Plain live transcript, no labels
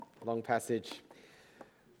long passage.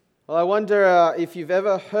 Well, I wonder if you've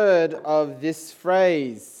ever heard of this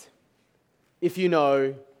phrase, if you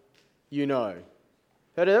know, you know.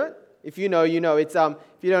 Heard of it? If you know, you know. It's if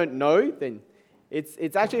you don't know, then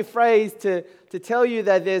it's actually a phrase to tell you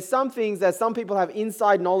that there's some things that some people have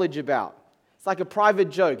inside knowledge about. It's like a private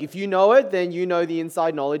joke. If you know it, then you know the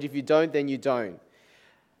inside knowledge. If you don't, then you don't.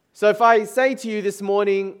 So if I say to you this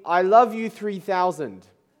morning, I love you 3,000.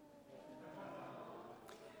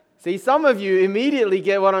 See, some of you immediately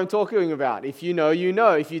get what I'm talking about. If you know, you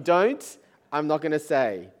know. If you don't, I'm not going to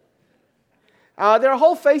say. There are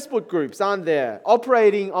whole Facebook groups, aren't there,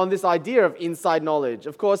 operating on this idea of inside knowledge.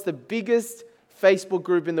 Of course, the biggest Facebook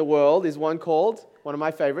group in the world is one called, one of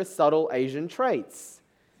my favorites, Subtle Asian Traits.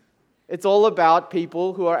 It's all about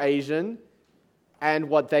people who are Asian and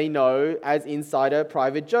what they know as insider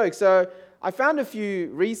private jokes. So I found a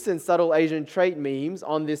few recent Subtle Asian Trait memes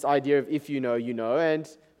on this idea of if you know, you know, and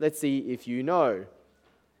let's see if you know.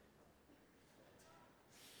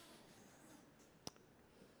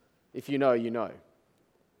 If you know, you know.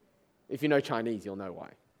 If you know Chinese, you'll know why.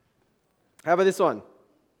 How about this one?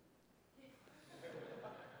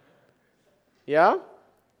 Yeah?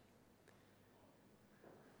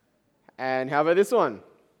 And how about this one?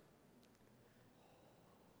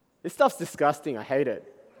 This stuff's disgusting. I hate it.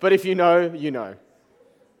 But if you know, you know.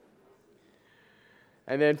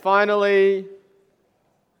 And then finally,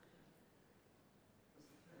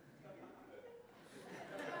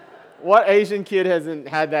 what Asian kid hasn't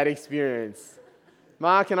had that experience?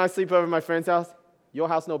 Ma, can I sleep over at my friend's house? Your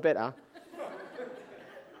house no better.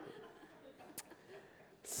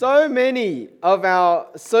 So many of our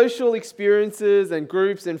social experiences and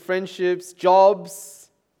groups and friendships, jobs,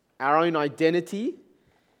 our own identity,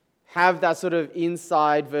 have that sort of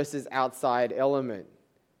inside versus outside element,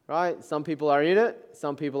 right? Some people are in it,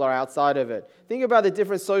 some people are outside of it. Think about the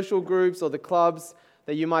different social groups or the clubs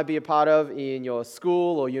that you might be a part of in your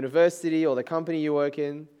school or university or the company you work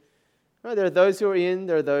in. Right? There are those who are in,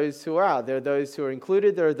 there are those who are out. There are those who are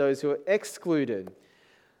included, there are those who are excluded.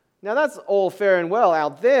 Now that's all fair and well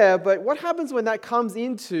out there, but what happens when that comes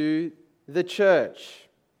into the church?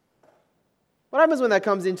 What happens when that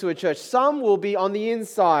comes into a church? Some will be on the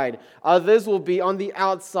inside, others will be on the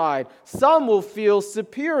outside. Some will feel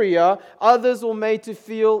superior, others will be made to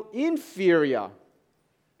feel inferior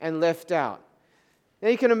and left out. Now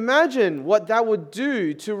you can imagine what that would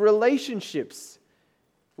do to relationships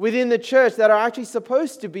within the church that are actually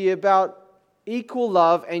supposed to be about equal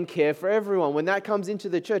love and care for everyone. When that comes into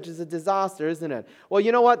the church, it's a disaster, isn't it? Well,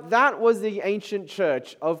 you know what? That was the ancient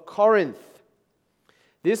church of Corinth.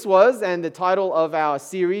 This was, and the title of our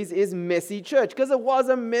series is Messy Church, because it was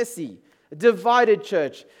a messy, divided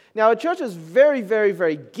church. Now, a church is very, very,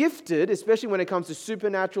 very gifted, especially when it comes to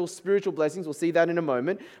supernatural, spiritual blessings. We'll see that in a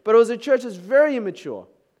moment. But it was a church that's very immature,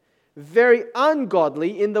 very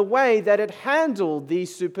ungodly in the way that it handled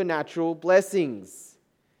these supernatural blessings.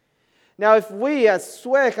 Now, if we as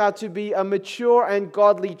SWEC are to be a mature and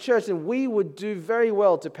godly church, then we would do very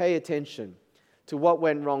well to pay attention to what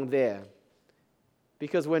went wrong there.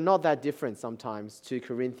 Because we're not that different sometimes to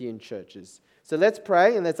Corinthian churches. So let's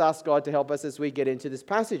pray and let's ask God to help us as we get into this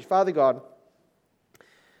passage. Father God,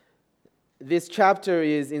 this chapter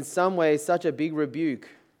is in some ways such a big rebuke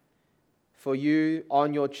for you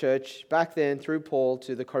on your church back then through Paul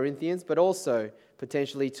to the Corinthians, but also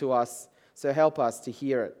potentially to us. So help us to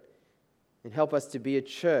hear it and help us to be a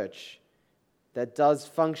church that does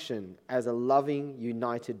function as a loving,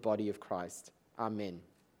 united body of Christ. Amen.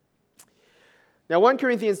 Now, 1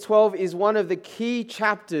 Corinthians 12 is one of the key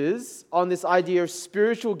chapters on this idea of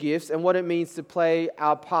spiritual gifts and what it means to play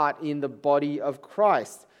our part in the body of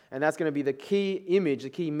Christ. And that's going to be the key image, the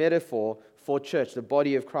key metaphor for church, the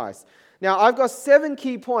body of Christ. Now, I've got 7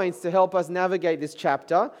 key points to help us navigate this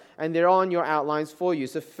chapter, and they're on your outlines for you.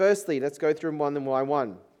 So firstly, let's go through them one by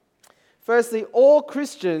one. Firstly, all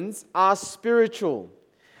Christians are spiritual.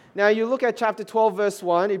 Now, you look at chapter 12, verse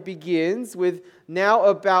 1, it begins with, now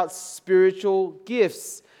about spiritual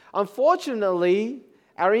gifts. Unfortunately,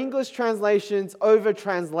 our English translations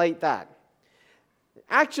over-translate that.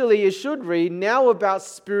 Actually, it should read, now about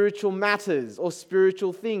spiritual matters or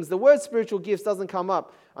spiritual things. The word spiritual gifts doesn't come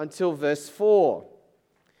up until verse 4.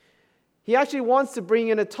 He actually wants to bring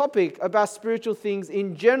in a topic about spiritual things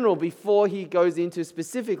in general before he goes into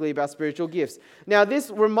specifically about spiritual gifts. Now,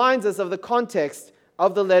 this reminds us of the context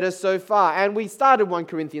of the letter so far. And we started 1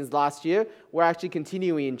 Corinthians last year. We're actually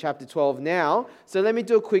continuing in chapter 12 now. So let me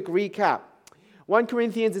do a quick recap. 1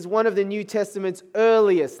 Corinthians is one of the New Testament's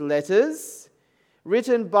earliest letters,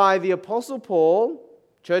 written by the Apostle Paul,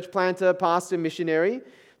 church planter, pastor, missionary,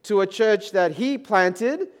 to a church that he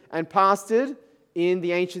planted and pastored in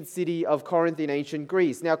the ancient city of Corinth in ancient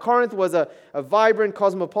Greece. Now, Corinth was a vibrant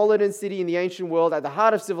cosmopolitan city in the ancient world at the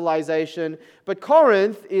heart of civilization, but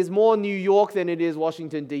Corinth is more New York than it is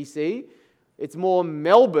Washington, D.C. It's more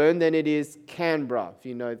Melbourne than it is Canberra, if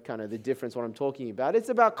you know kind of the difference what I'm talking about. It's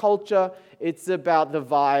about culture, it's about the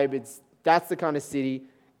vibe, that's the kind of city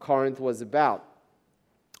Corinth was about.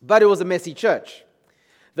 But it was a messy church.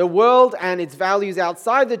 The world and its values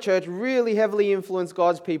outside the church really heavily influenced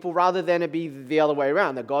God's people rather than it be the other way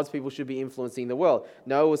around, that God's people should be influencing the world.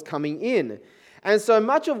 No, it was coming in. And so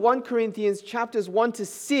much of 1 Corinthians chapters 1 to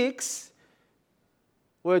 6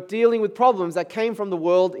 were dealing with problems that came from the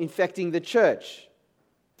world infecting the church.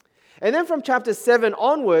 And then from chapter 7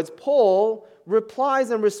 onwards, Paul replies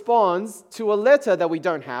and responds to a letter that we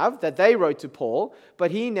don't have, that they wrote to Paul, but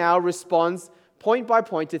he now responds point by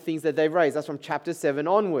point to things that they've raised. That's from chapter 7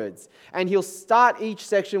 onwards. And he'll start each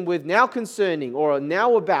section with now concerning or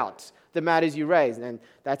now about the matters you raised. And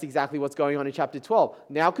that's exactly what's going on in chapter 12.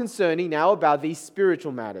 Now concerning, now about these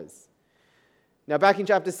spiritual matters. Now back in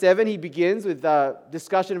chapter 7, he begins with a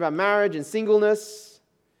discussion about marriage and singleness.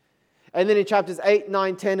 And then in chapters 8,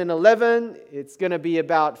 9, 10, and 11, it's going to be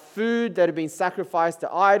about food that had been sacrificed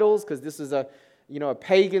to idols, because this is a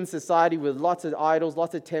pagan society with lots of idols,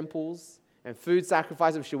 lots of temples. And food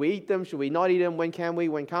sacrifices, should we eat them? Should we not eat them? When can we?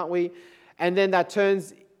 When can't we? And then that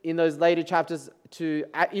turns in those later chapters to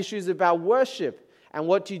issues about worship and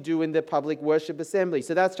what you do in the public worship assembly.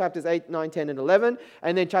 So that's chapters 8, 9, 10, and 11.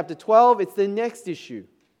 And then chapter 12, it's the next issue.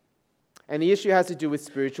 And the issue has to do with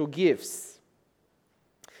spiritual gifts.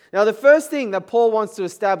 Now the first thing that Paul wants to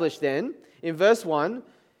establish then, in verse 1,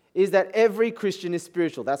 is that every Christian is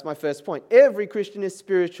spiritual. That's my first point. Every Christian is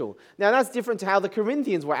spiritual. Now that's different to how the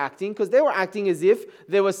Corinthians were acting, because they were acting as if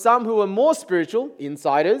there were some who were more spiritual,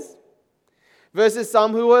 insiders, versus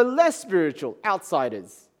some who were less spiritual,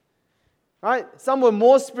 outsiders. Right? Some were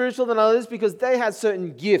more spiritual than others because they had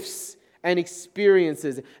certain gifts and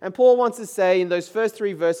experiences. And Paul wants to say in those first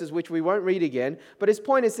 3 verses, which we won't read again, but his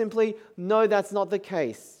point is simply, no, that's not the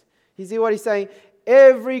case. You see what he's saying?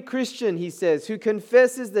 Every Christian, he says, who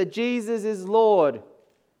confesses that Jesus is Lord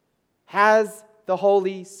has the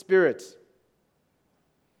Holy Spirit.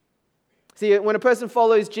 See, when a person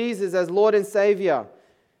follows Jesus as Lord and Savior,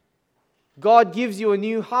 God gives you a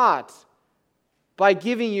new heart by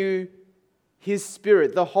giving you His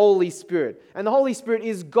Spirit, the Holy Spirit. And the Holy Spirit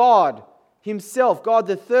is God Himself, God,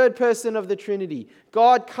 the third person of the Trinity,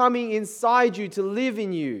 God coming inside you to live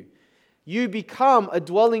in you. You become a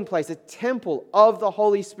dwelling place, a temple of the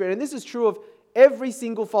Holy Spirit. And this is true of every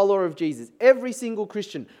single follower of Jesus, every single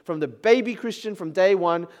Christian, from the baby Christian from day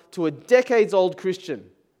one to a decades-old Christian.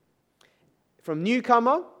 From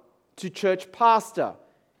newcomer to church pastor.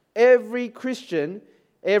 Every Christian,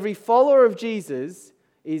 every follower of Jesus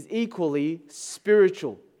is equally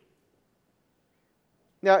spiritual.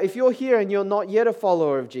 Now, if you're here and you're not yet a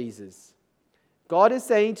follower of Jesus, God is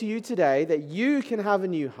saying to you today that you can have a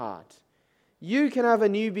new heart. You can have a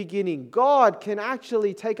new beginning. God can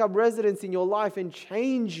actually take up residence in your life and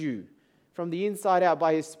change you from the inside out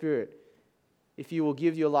by His Spirit if you will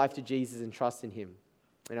give your life to Jesus and trust in Him.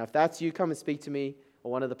 And if that's you, come and speak to me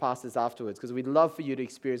or one of the pastors afterwards, because we'd love for you to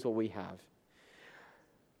experience what we have.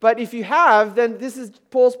 But if you have, then this is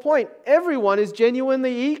Paul's point. Everyone is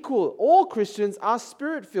genuinely equal. All Christians are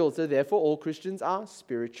Spirit-filled, so therefore all Christians are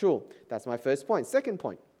spiritual. That's my first point. Second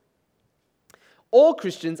point. All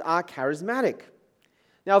Christians are charismatic.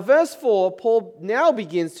 Now, verse 4, Paul now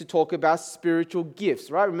begins to talk about spiritual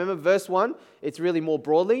gifts, right? Remember, verse 1, it's really more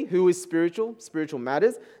broadly, who is spiritual? Spiritual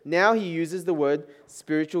matters. Now he uses the word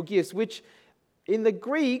spiritual gifts, which in the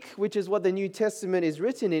Greek, which is what the New Testament is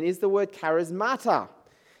written in, is the word charismata.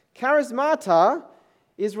 Charismata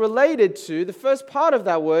is related to, the first part of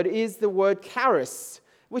that word is the word charis,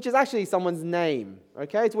 which is actually someone's name,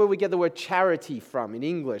 okay? It's where we get the word charity from in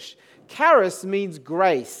English. Charis means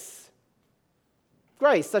grace.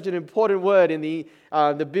 Grace, such an important word in the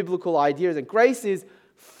biblical ideas. And grace is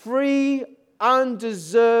free,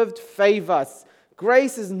 undeserved favor.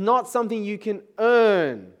 Grace is not something you can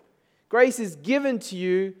earn. Grace is given to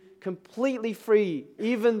you completely free,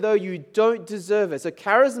 even though you don't deserve it. So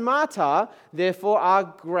charismata, therefore, are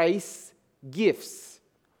grace gifts.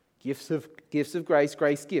 Gifts of grace,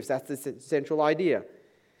 grace gifts. That's the central idea.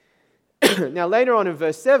 Now, later on in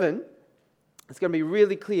verse 7, it's going to be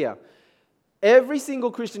really clear. Every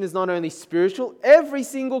single Christian is not only spiritual, every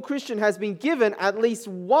single Christian has been given at least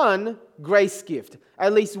one grace gift,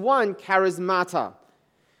 at least one charismata.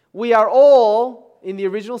 We are all, in the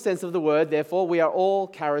original sense of the word, therefore, we are all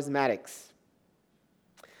charismatics.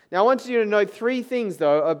 Now, I want you to know 3 things,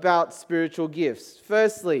 though, about spiritual gifts.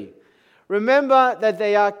 Firstly, remember that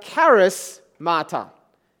they are charismata.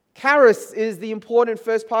 Charis is the important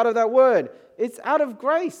first part of that word. It's out of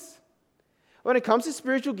grace. When it comes to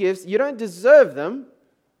spiritual gifts, you don't deserve them.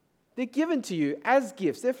 They're given to you as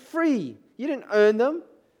gifts. They're free. You didn't earn them.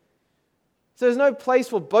 So there's no place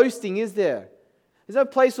for boasting, is there? There's no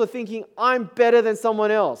place for thinking, I'm better than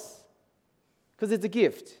someone else. Because it's a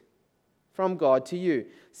gift from God to you.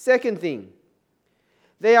 Second thing,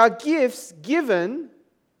 they are gifts given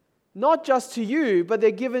not just to you, but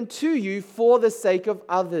they're given to you for the sake of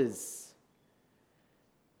others.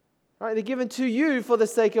 Right? They're given to you for the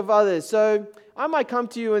sake of others. So I might come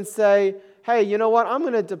to you and say, hey, you know what? I'm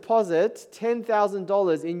going to deposit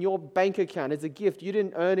 $10,000 in your bank account. It's a gift. You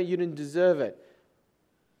didn't earn it. You didn't deserve it.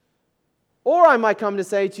 Or I might come to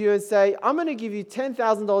say to you and say, I'm going to give you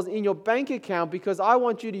 $10,000 in your bank account because I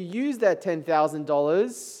want you to use that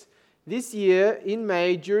 $10,000 this year in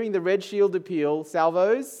May during the Red Shield Appeal,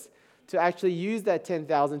 salvos, to actually use that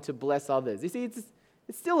 $10,000 to bless others. You see, it's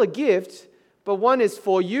still a gift, but one is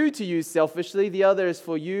for you to use selfishly. The other is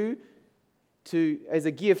for you as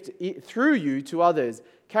a gift through you to others.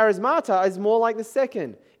 Charismata is more like the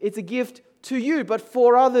second. It's a gift to you, but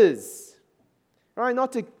for others. All right,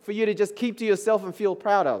 not for you to just keep to yourself and feel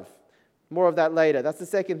proud of. More of that later. That's the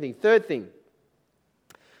second thing. Third thing.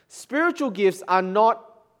 Spiritual gifts are not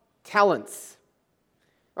talents.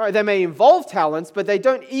 All right, they may involve talents, but they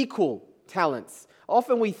don't equal talents.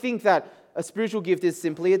 Often we think that a spiritual gift is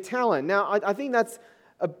simply a talent. Now, I think that's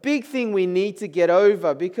a big thing we need to get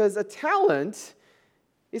over, because a talent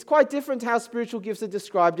is quite different to how spiritual gifts are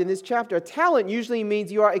described in this chapter. A talent usually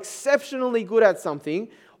means you are exceptionally good at something,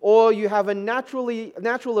 or you have a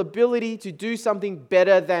natural ability to do something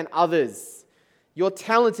better than others. You're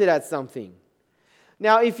talented at something.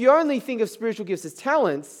 Now, if you only think of spiritual gifts as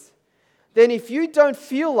talents, then if you don't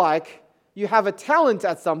feel like you have a talent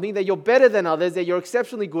at something, that you're better than others, that you're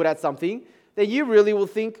exceptionally good at something, then you really will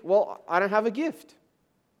think, well, I don't have a gift.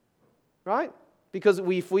 Right? Because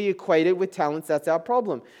if we equate it with talents, that's our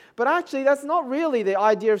problem. But actually, that's not really the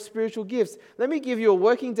idea of spiritual gifts. Let me give you a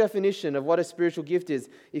working definition of what a spiritual gift is.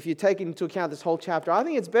 If you take into account this whole chapter, I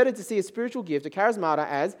think it's better to see a spiritual gift, a charismata,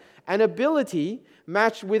 as an ability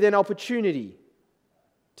matched with an opportunity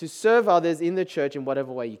to serve others in the church in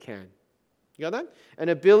whatever way you can. You got that? An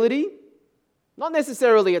ability, not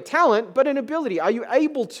necessarily a talent, but an ability. Are you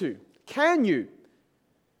able to? Can you?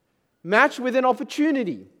 Match with an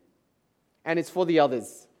opportunity. And it's for the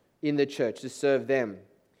others in the church to serve them.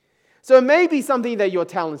 So it may be something that you're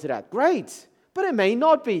talented at. Great. But it may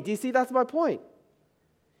not be. Do you see? That's my point.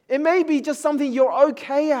 It may be just something you're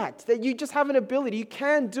okay at, that you just have an ability. You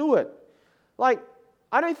can do it. Like,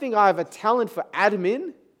 I don't think I have a talent for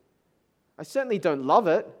admin. I certainly don't love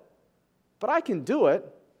it. But I can do it.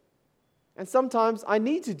 And sometimes I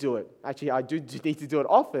need to do it. Actually, I do need to do it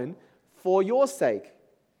often for your sake.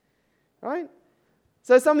 Right?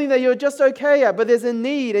 So it's something that you're just okay at, but there's a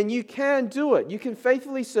need and you can do it. You can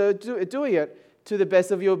faithfully serve doing it to the best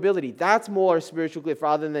of your ability. That's more a spiritual gift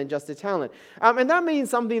rather than just a talent. And that means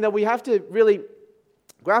something that we have to really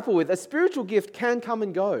grapple with. A spiritual gift can come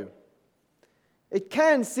and go. It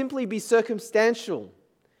can simply be circumstantial.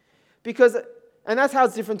 And that's how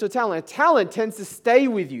it's different to a talent. A talent tends to stay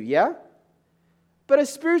with you, yeah? But a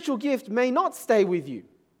spiritual gift may not stay with you.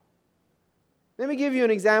 Let me give you an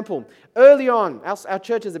example. Early on, our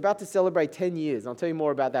church is about to celebrate 10 years. I'll tell you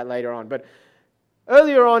more about that later on. But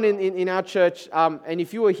earlier on in our church, and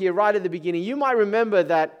if you were here right at the beginning, you might remember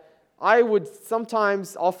that I would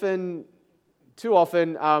sometimes, too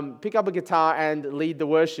often, pick up a guitar and lead the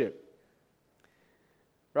worship.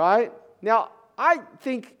 Right? Now, I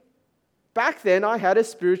think back then I had a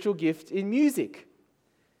spiritual gift in music.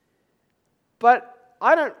 But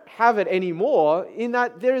I don't have it anymore, in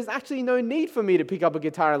that there is actually no need for me to pick up a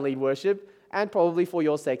guitar and lead worship, and probably for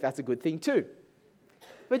your sake, that's a good thing too.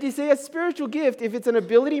 But you see, a spiritual gift, if it's an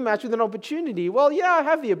ability matched with an opportunity, well, yeah, I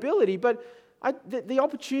have the ability, but the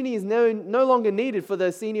opportunity is no longer needed for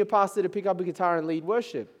the senior pastor to pick up a guitar and lead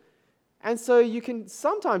worship. And so you can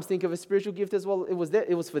sometimes think of a spiritual gift as, well, it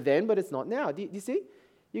was for then, but it's not now. Do you see?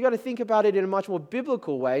 You got to think about it in a much more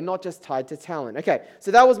biblical way, not just tied to talent. Okay,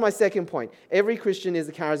 so that was my second point. Every Christian is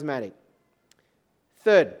a charismatic.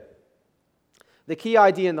 Third, the key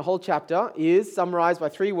idea in the whole chapter is summarized by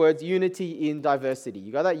 3 words: unity in diversity.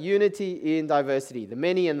 You got that? Unity in diversity. The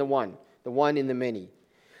many and the one in the many.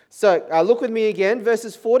 So look with me again.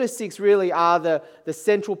 Verses 4 to 6 really are the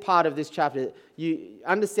central part of this chapter. You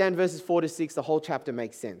understand verses 4 to 6, the whole chapter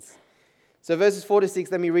makes sense. So verses 4 to 6,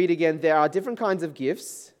 let me read again. There are different kinds of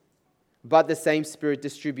gifts, but the same Spirit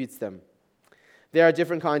distributes them. There are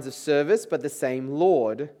different kinds of service, but the same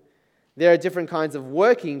Lord. There are different kinds of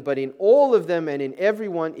working, but in all of them and in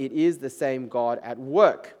everyone, it is the same God at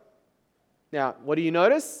work. Now, what do you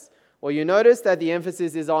notice? Well, you notice that the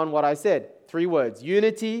emphasis is on what I said. 3 words.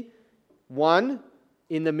 Unity, one,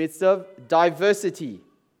 in the midst of diversity,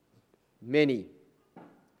 many.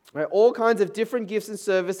 Right? All kinds of different gifts and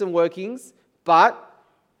service and workings, but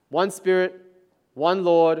one Spirit, one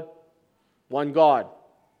Lord, one God.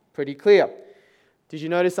 Pretty clear. Did you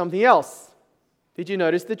notice something else? Did you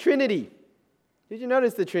notice the Trinity? Did you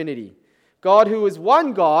notice the Trinity? God, who is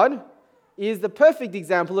one God, is the perfect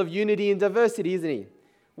example of unity and diversity, isn't he?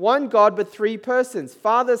 One God, but 3 persons.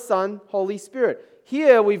 Father, Son, Holy Spirit.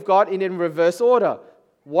 Here we've got it in reverse order.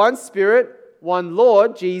 One Spirit, one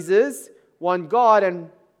Lord, Jesus, one God, and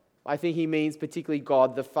I think he means particularly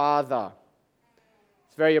God the Father.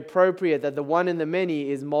 It's very appropriate that the one and the many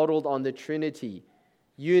is modeled on the Trinity.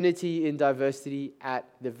 Unity in diversity at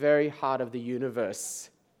the very heart of the universe.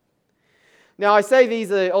 Now, I say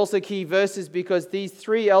these are also key verses because these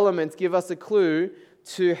 3 elements give us a clue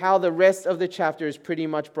to how the rest of the chapter is pretty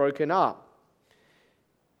much broken up.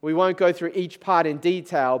 We won't go through each part in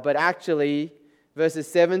detail, but actually, verses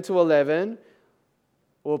 7 to 11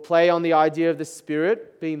 will play on the idea of the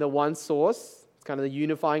Spirit being the one source. It's kind of the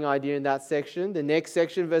unifying idea in that section. The next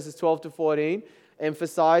section, verses 12 to 14,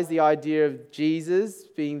 emphasize the idea of Jesus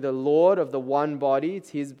being the Lord of the one body. It's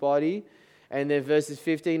his body. And then verses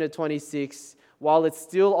 15 to 26, while it's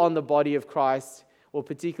still on the body of Christ, will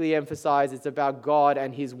particularly emphasize it's about God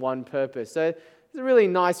and his one purpose. So it's a really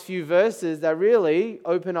nice few verses that really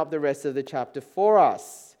open up the rest of the chapter for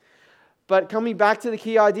us. But coming back to the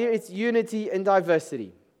key idea, it's unity and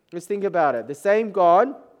diversity. Let's think about it. The same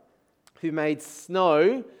God who made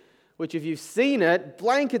snow, which if you've seen it,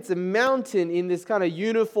 blankets a mountain in this kind of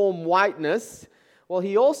uniform whiteness. Well,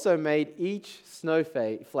 he also made each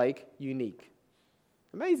snowflake unique.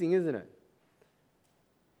 Amazing, isn't it?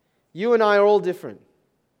 You and I are all different.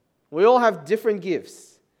 We all have different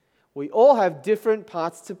gifts. We all have different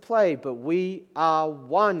parts to play, but we are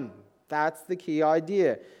one. That's the key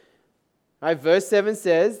idea. Right, verse 7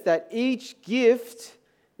 says that each gift,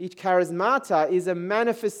 each charismata, is a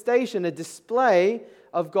manifestation, a display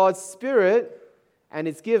of God's Spirit, and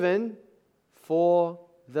it's given for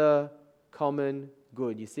the common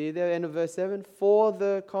good. You see there, end of verse 7? For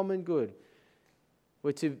the common good.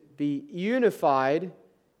 We're to be unified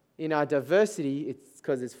in our diversity. It's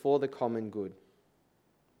because it's for the common good.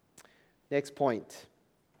 Next point.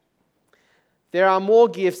 There are more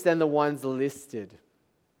gifts than the ones listed.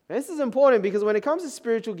 And this is important because when it comes to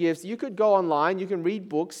spiritual gifts, you could go online, you can read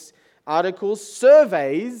books, articles,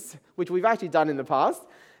 surveys, which we've actually done in the past,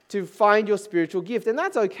 to find your spiritual gift. And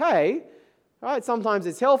that's okay, right? Sometimes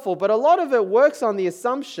it's helpful, but a lot of it works on the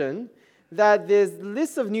assumption that there's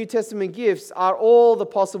lists of New Testament gifts are all the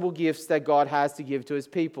possible gifts that God has to give to his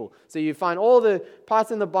people. So you find all the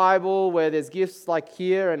parts in the Bible where there's gifts like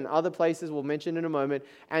here and other places we'll mention in a moment,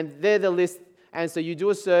 and they're the list. And so you do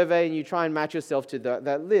a survey and you try and match yourself to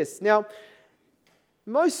that list. Now,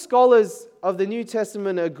 most scholars of the New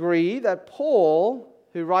Testament agree that Paul,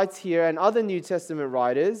 who writes here, and other New Testament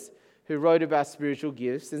writers who wrote about spiritual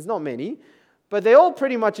gifts, there's not many, but they all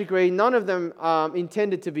pretty much agree none of them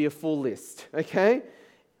intended to be a full list, okay?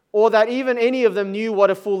 Or that even any of them knew what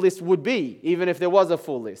a full list would be, even if there was a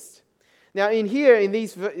full list. Now, in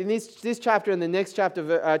this chapter and the next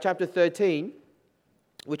chapter, chapter 13,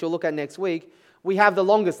 which we'll look at next week, we have the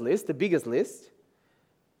longest list, the biggest list.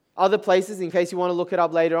 Other places, in case you want to look it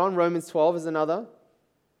up later on, Romans 12 is another,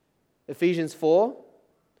 Ephesians 4,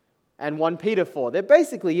 and 1 Peter 4. They're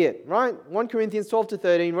basically it, right? 1 Corinthians 12 to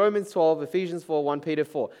 13, Romans 12, Ephesians 4, 1 Peter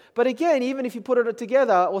 4. But again, even if you put it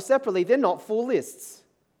together or separately, they're not full lists.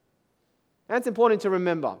 That's important to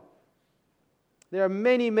remember. There are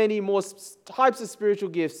many, many more types of spiritual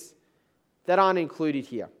gifts that aren't included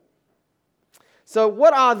here. So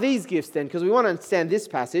what are these gifts then? Because we want to understand this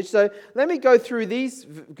passage. So let me go through these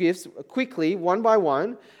gifts quickly, one by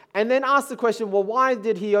one, and then ask the question, well, why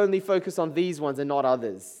did he only focus on these ones and not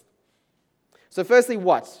others? So firstly,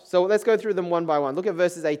 what? So let's go through them one by one. Look at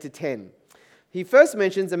verses 8 to 10. He first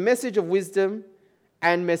mentions a message of wisdom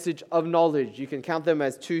and message of knowledge. You can count them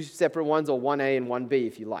as 2 separate ones, or 1A and 1B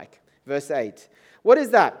if you like. Verse 8. What is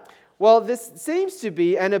that? Well, this seems to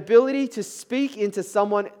be an ability to speak into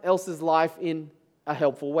someone else's life in a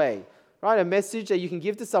helpful way, right? A message that you can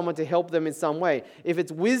give to someone to help them in some way. If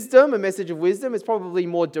it's wisdom, a message of wisdom, it's probably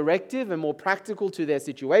more directive and more practical to their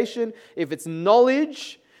situation. If it's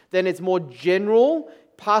knowledge, then it's more general,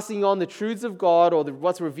 passing on the truths of God or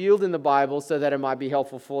what's revealed in the Bible so that it might be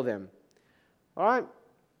helpful for them. All right?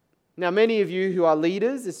 Now, many of you who are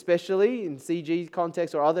leaders, especially in CG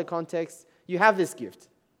context or other contexts, you have this gift.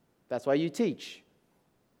 That's why you teach.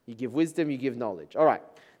 You give wisdom, you give knowledge. All right,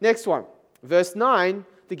 next one. Verse 9,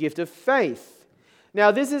 the gift of faith.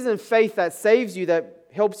 Now, this isn't faith that saves you, that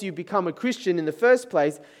helps you become a Christian in the first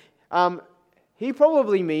place. He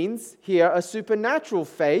probably means here a supernatural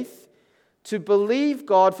faith to believe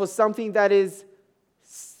God for something that is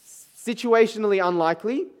situationally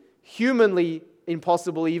unlikely, humanly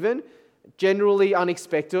impossible even, generally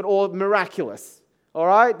unexpected or miraculous. All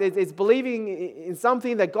right? It's believing in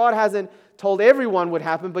something that God hasn't told everyone would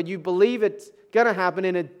happen, but you believe it's going to happen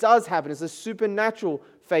and it does happen. It's a supernatural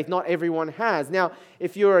faith not everyone has. Now,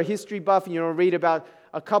 if you're a history buff and you want to read about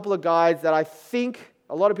a couple of guys that I think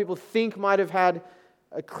a lot of people think might have had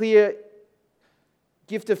a clear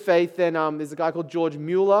gift of faith, then there's a guy called George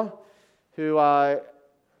Mueller who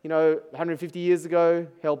 150 years ago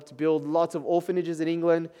helped build lots of orphanages in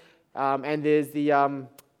England. And there's the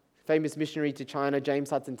famous missionary to China, James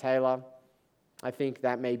Hudson Taylor. I think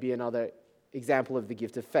that may be another example of the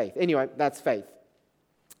gift of faith. Anyway, that's faith.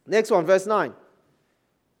 Next one, verse 9.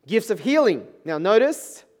 Gifts of healing. Now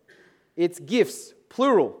notice, it's gifts,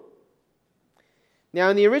 plural. Now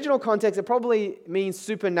in the original context, it probably means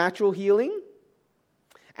supernatural healing.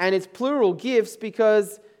 And it's plural gifts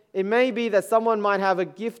because it may be that someone might have a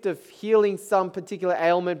gift of healing some particular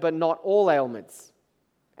ailment, but not all ailments.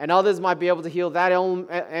 And others might be able to heal that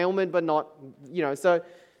ailment, but not, so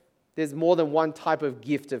there's more than one type of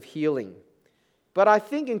gift of healing. But I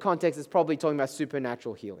think in context, it's probably talking about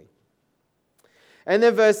supernatural healing. And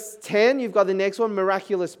then verse 10, you've got the next one,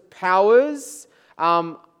 miraculous powers.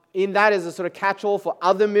 In that is a sort of catch-all for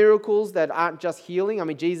other miracles that aren't just healing. I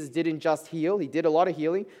mean, Jesus didn't just heal. He did a lot of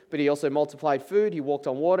healing, but he also multiplied food. He walked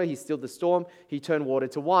on water. He stilled the storm. He turned water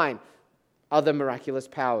to wine. Other miraculous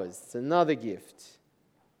powers. It's another gift.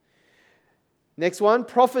 Next one,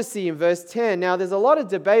 prophecy in verse 10. Now, there's a lot of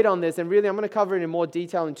debate on this, and really I'm going to cover it in more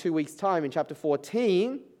detail in 2 weeks' time in chapter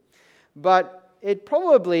 14. But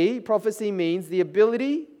prophecy means the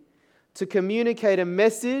ability to communicate a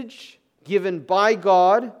message given by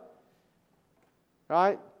God,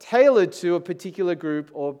 right, tailored to a particular group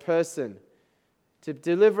or person. To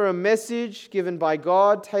deliver a message given by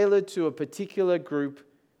God, tailored to a particular group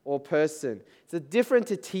or person. It's different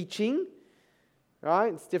to teaching,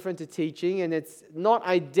 right? It's different to teaching, and it's not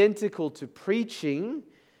identical to preaching,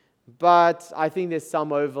 but I think there's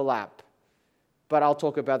some overlap. But I'll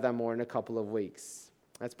talk about that more in a couple of weeks.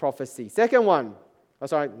 That's prophecy.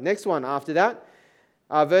 Next one after that.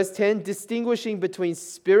 Verse 10, distinguishing between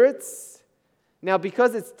spirits. Now,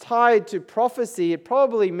 because it's tied to prophecy, it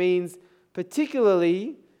probably means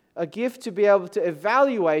particularly a gift to be able to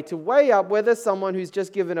evaluate, to weigh up whether someone who's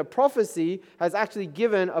just given a prophecy has actually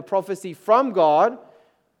given a prophecy from God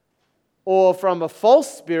or from a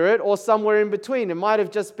false spirit or somewhere in between. It might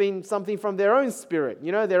have just been something from their own spirit,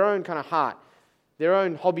 their own kind of heart, their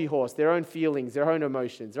own hobby horse, their own feelings, their own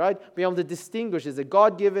emotions, right? Be able to distinguish, is it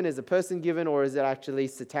God-given, is it person-given, or is it actually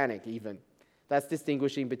satanic even? That's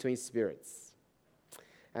distinguishing between spirits.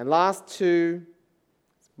 And last two,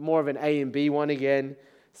 more of an A and B one again,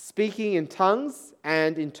 speaking in tongues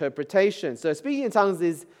and interpretation. So speaking in tongues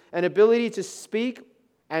is an ability to speak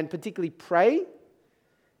and particularly pray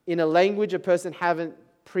in a language a person haven't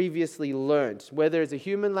previously learned, whether it's a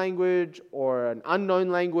human language or an unknown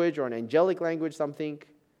language or an angelic language, something.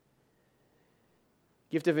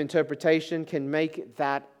 Gift of interpretation can make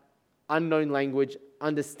that unknown language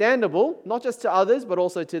understandable, not just to others, but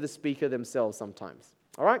also to the speaker themselves sometimes.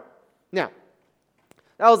 All right? Now,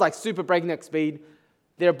 that was like super breakneck speed.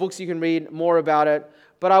 There are books you can read more about it.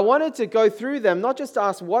 But I wanted to go through them, not just to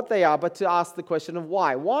ask what they are, but to ask the question of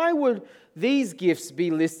why. Why would these gifts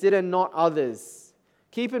be listed and not others?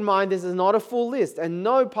 Keep in mind, this is not a full list, and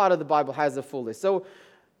no part of the Bible has a full list. So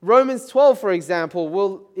Romans 12, for example,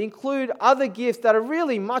 will include other gifts that are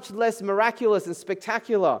really much less miraculous and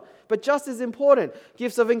spectacular, but just as important.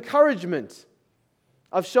 Gifts of encouragement,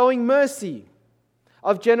 of showing mercy,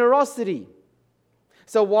 of generosity.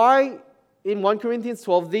 So why, in 1 Corinthians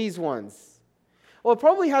 12, these ones? Well, it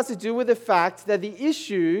probably has to do with the fact that the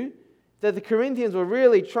issue that the Corinthians were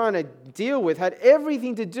really trying to deal with had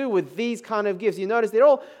everything to do with these kind of gifts. You notice they're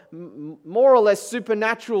all more or less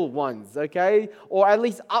supernatural ones, okay? Or at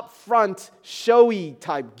least upfront, showy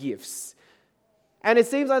type gifts. And it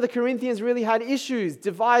seems like the Corinthians really had issues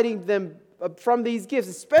dividing them from these gifts,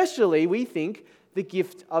 especially, we think, the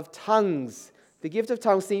gift of tongues. The gift of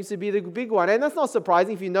tongues seems to be the big one. And that's not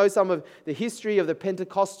surprising if you know some of the history of the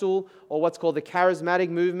Pentecostal or what's called the charismatic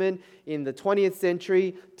movement in the 20th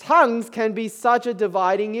century. Tongues can be such a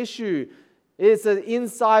dividing issue. It's an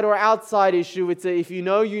inside or outside issue. It's a if you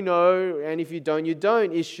know, you know, and if you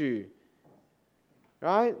don't issue.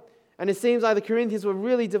 Right? And it seems like the Corinthians were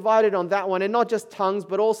really divided on that one, and not just tongues,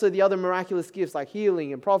 but also the other miraculous gifts like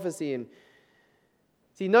healing and prophecy. And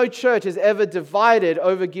see, no church is ever divided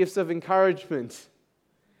over gifts of encouragement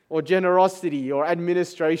or generosity or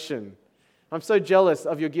administration. I'm so jealous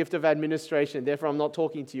of your gift of administration, therefore I'm not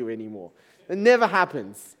talking to you anymore. It never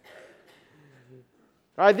happens.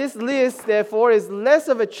 Right, this list, therefore, is less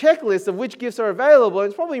of a checklist of which gifts are available.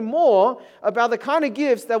 It's probably more about the kind of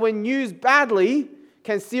gifts that when used badly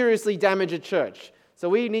can seriously damage a church. So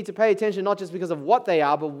we need to pay attention not just because of what they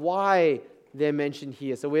are, but why they're mentioned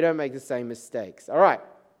here, so we don't make the same mistakes. All right.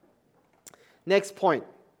 Next point.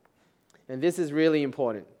 And this is really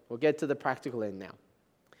important. We'll get to the practical end now.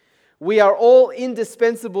 We are all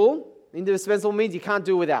indispensable. Indispensable means you can't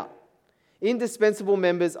do without. Indispensable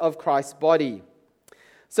members of Christ's body.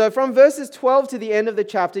 So from verses 12 to the end of the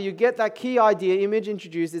chapter, you get that key idea, image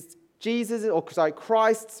introduced. It's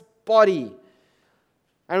Christ's body.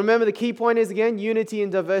 And remember, the key point is, again, unity and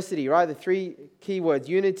diversity, right? The three key words,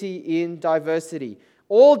 unity in diversity.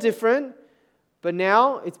 All different, but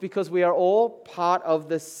now it's because we are all part of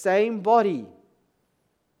the same body,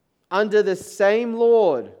 under the same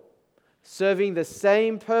Lord, serving the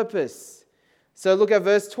same purpose. So look at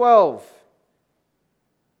verse 12.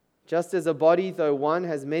 Just as a body, though one,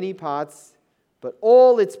 has many parts, but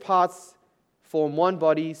all its parts form one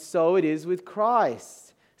body, so it is with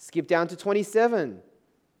Christ. Skip down to 27.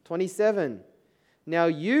 Now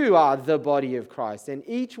you are the body of Christ, and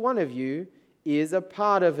each one of you is a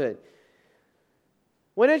part of it.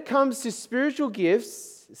 When it comes to spiritual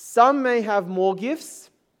gifts, some may have more gifts,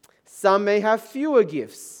 some may have fewer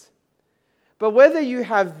gifts. But whether you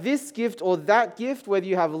have this gift or that gift, whether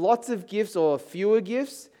you have lots of gifts or fewer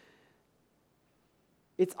gifts,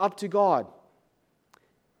 it's up to God.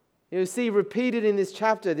 You see repeated in this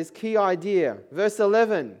chapter, this key idea. Verse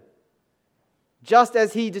 11, just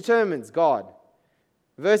as He determines, God.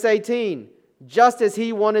 Verse 18, just as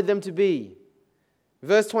He wanted them to be.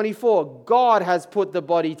 Verse 24, God has put the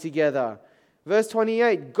body together. Verse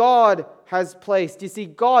 28, God has placed. You see,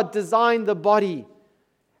 God designed the body,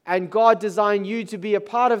 and God designed you to be a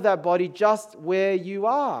part of that body just where you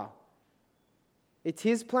are. It's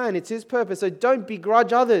His plan, it's His purpose. So don't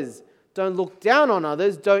begrudge others. Don't look down on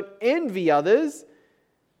others. Don't envy others.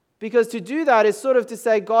 Because to do that is sort of to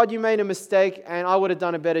say, God, you made a mistake and I would have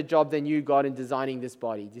done a better job than you, God, in designing this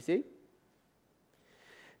body. Do you see?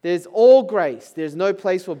 There's all grace. There's no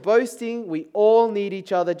place for boasting. We all need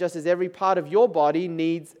each other just as every part of your body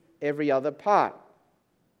needs every other part.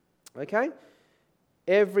 Okay?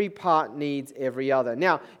 Every part needs every other.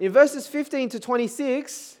 Now, in verses 15 to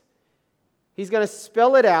 26, he's going to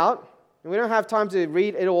spell it out. And we don't have time to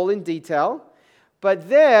read it all in detail. But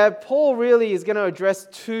there, Paul really is going to address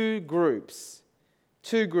two groups.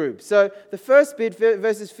 So the first bit,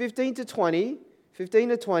 verses 15 to 20,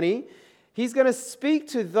 he's going to speak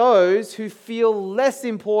to those who feel less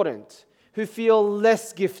important, who feel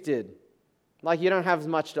less gifted, like you don't have as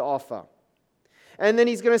much to offer. And then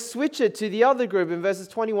he's going to switch it to the other group in verses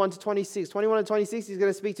 21 to 26. 21 and 26, he's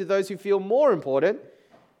going to speak to those who feel more important,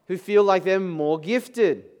 who feel like they're more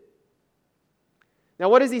gifted. Now,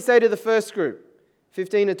 what does he say to the first group?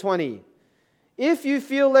 15 to 20. If you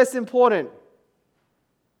feel less important,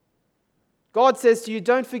 God says to you,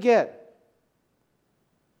 don't forget,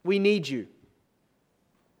 we need you.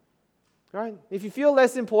 Right? If you feel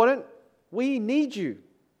less important, we need you.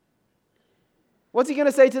 What's he going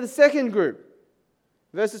to say to the second group?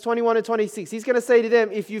 Verses 21 and 26. He's going to say to them,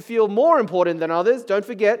 if you feel more important than others, don't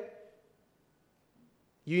forget,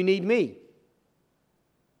 you need me.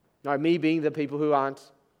 Right? Me being the people who aren't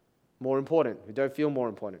more important, who don't feel more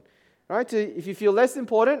important. Right? If you feel less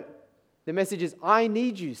important, the message is, I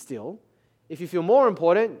need you still. If you feel more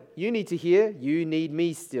important, you need to hear, you need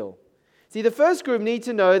me still. See, the first group need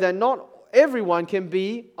to know that not everyone can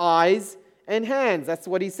be eyes and hands. That's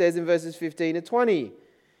what he says in verses 15 to 20.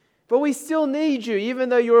 But we still need you, even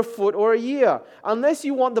though you're a foot or a ear, unless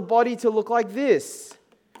you want the body to look like this.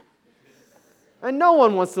 And no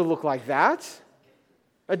one wants to look like that.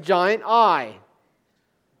 A giant eye.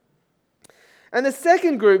 And the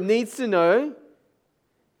second group needs to know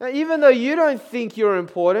that even though you don't think you're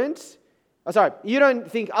important, you don't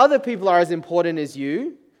think other people are as important as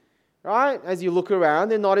you, right? As you look around,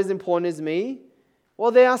 they're not as important as me.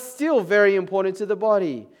 Well, they are still very important to the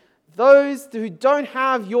body. Those who don't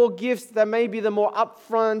have your gifts that may be the more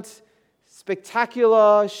upfront,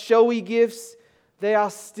 spectacular, showy gifts, they are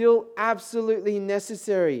still absolutely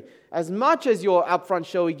necessary, as much as your upfront,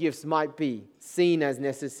 showy gifts might be seen as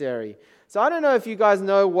necessary. So I don't know if you guys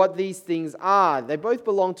know what these things are. They both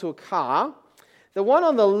belong to a car. The one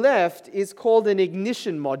on the left is called an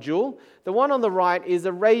ignition module. The one on the right is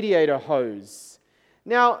a radiator hose.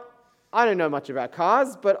 Now, I don't know much about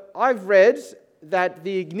cars, but I've read that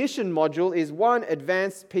the ignition module is one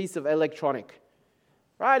advanced piece of electronic.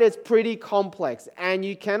 Right? It's pretty complex, and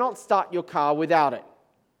you cannot start your car without it.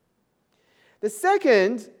 The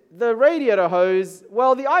second, the radiator hose,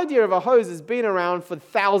 well, the idea of a hose has been around for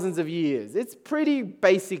thousands of years. It's pretty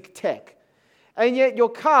basic tech. And yet your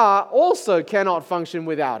car also cannot function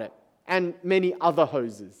without it, and many other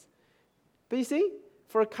hoses. But you see,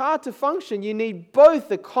 for a car to function, you need both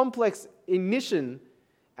the complex ignition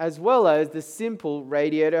as well as the simple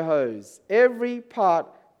radiator hose. Every part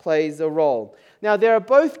plays a role. Now, there are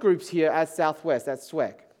both groups here at Southwest, at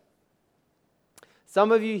SWEC.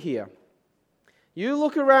 Some of you here, you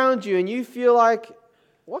look around you and you feel like,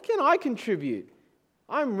 what can I contribute?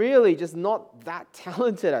 I'm really just not that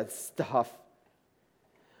talented at stuff.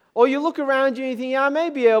 Or you look around you and you think, I may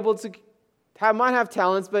be able to, might have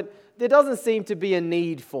talents, but there doesn't seem to be a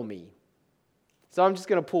need for me. So I'm just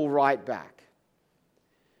going to pull right back.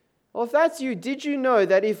 Well, if that's you, did you know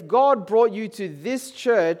that if God brought you to this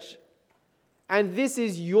church and this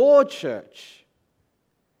is your church,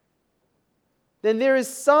 then there is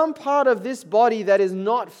some part of this body that is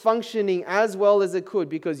not functioning as well as it could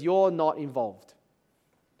because you're not involved.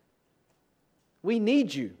 We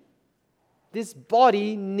need you. This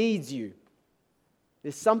body needs you.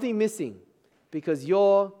 There's something missing because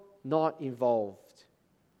you're not involved.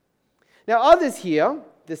 Now, others here,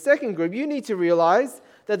 the second group, you need to realize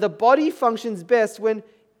that the body functions best when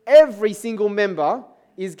every single member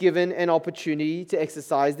is given an opportunity to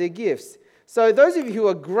exercise their gifts. So those of you who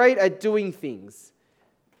are great at doing things,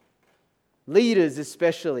 leaders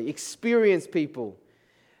especially, experienced people,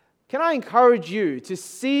 can I encourage you to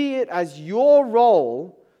see it as your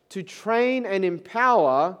role to train and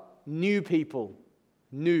empower new people,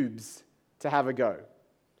 noobs, to have a go.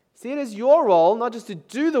 See it as your role, not just to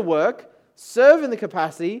do the work, serve in the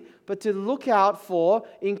capacity, but to look out for,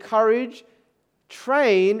 encourage,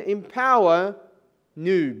 train, empower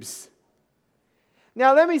noobs.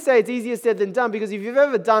 Now, let me say it's easier said than done, because if you've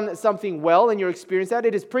ever done something well and you're experienced at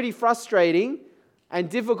it, it's pretty frustrating and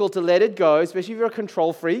difficult to let it go, especially if you're a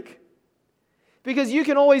control freak, because you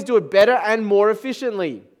can always do it better and more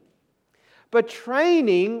efficiently. But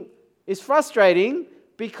training is frustrating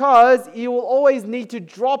because you will always need to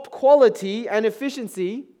drop quality and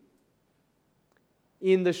efficiency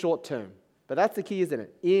in the short term. But that's the key, isn't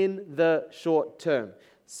it? In the short term.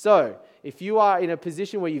 So, if you are in a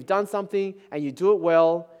position where you've done something and you do it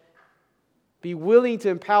well, be willing to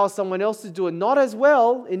empower someone else to do it not as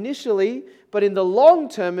well initially, but in the long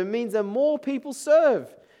term, it means that more people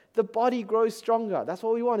serve. The body grows stronger. That's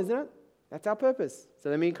what we want, isn't it? That's our purpose. So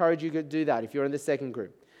let me encourage you to do that if you're in the second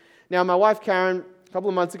group. Now, my wife Karen, a couple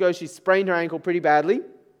of months ago, she sprained her ankle pretty badly.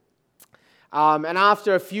 And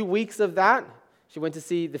after a few weeks of that, she went to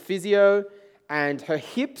see the physio, and her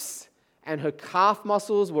hips and her calf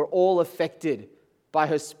muscles were all affected by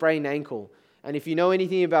her sprained ankle. And if you know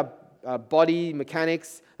anything about body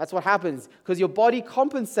mechanics, that's what happens. Because your body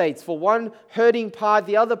compensates for one hurting part,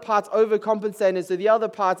 the other parts overcompensate, and so the other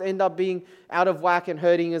parts end up being out of whack and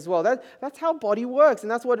hurting as well. That's how body works,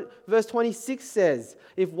 and that's what verse 26 says.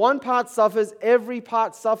 If one part suffers, every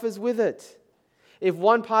part suffers with it. If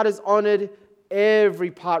one part is honored,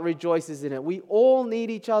 every part rejoices in it. We all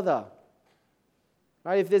need each other.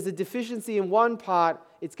 Right? If there's a deficiency in one part,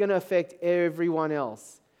 it's going to affect everyone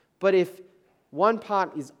else. But if one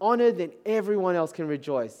part is honored, then everyone else can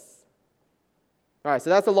rejoice. All right, so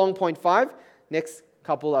that's a long point 5. Next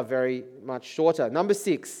couple are very much shorter. Number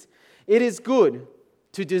 6, it is good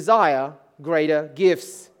to desire greater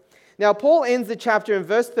gifts. Now, Paul ends the chapter in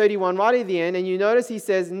verse 31 right at the end, and you notice he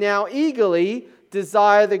says, now eagerly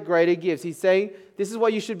desire the greater gifts. He's saying this is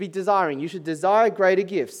what you should be desiring. You should desire greater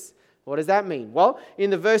gifts. What does that mean? Well, in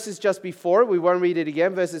the verses just before it, we won't read it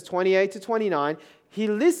again, verses 28 to 29, he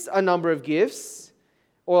lists a number of gifts,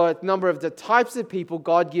 or a number of the types of people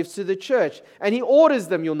God gives to the church. And he orders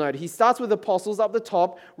them, you'll note. He starts with apostles up the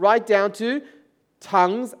top, right down to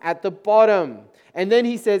tongues at the bottom. And then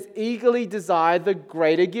he says, eagerly desire the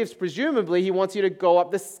greater gifts. Presumably, he wants you to go up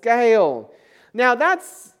the scale. Now,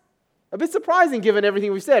 that's a bit surprising given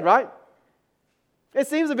everything we've said, right? It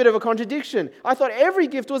seems a bit of a contradiction. I thought every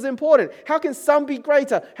gift was important. How can some be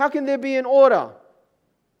greater? How can there be an order?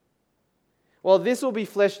 Well, this will be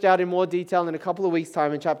fleshed out in more detail in a couple of weeks'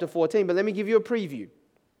 time in chapter 14, but let me give you a preview.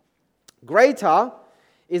 Greater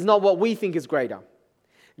is not what we think is greater.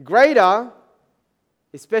 Greater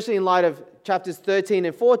especially in light of chapters 13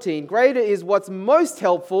 and 14, greater is what's most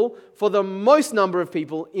helpful for the most number of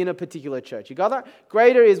people in a particular church. You got that?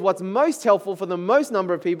 Greater is what's most helpful for the most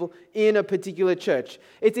number of people in a particular church.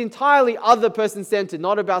 It's entirely other person-centered,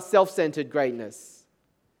 not about self-centered greatness.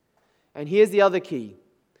 And here's the other key.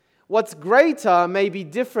 What's greater may be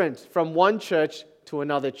different from one church to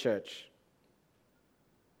another church.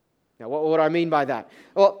 Now, what do I mean by that?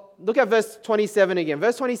 Well, look at verse 27 again.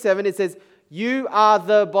 Verse 27, it says, you are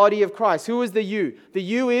the body of Christ. Who is the you? The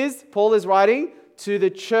you is, Paul is writing, to the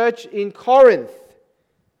church in Corinth.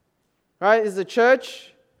 Right? It's a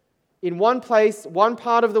church in one place, one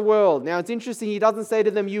part of the world. Now, it's interesting, he doesn't say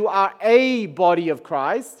to them, you are a body of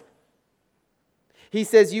Christ. He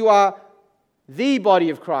says, you are the body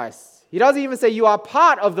of Christ. He doesn't even say you are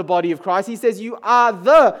part of the body of Christ. He says you are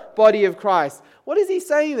the body of Christ. What is he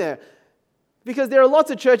saying there? Because there are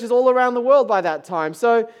lots of churches all around the world by that time.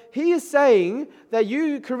 So he is saying that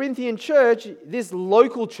you, Corinthian church, this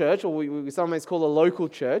local church, or we sometimes call a local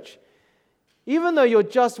church, even though you're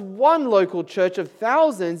just one local church of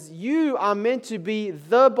thousands, you are meant to be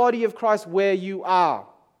the body of Christ where you are.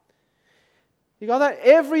 You got that?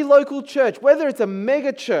 Every local church, whether it's a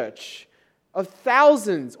mega church of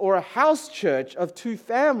thousands or a house church of 2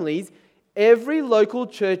 families, every local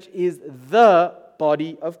church is the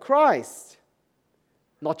body of Christ.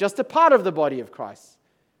 Not just a part of the body of Christ.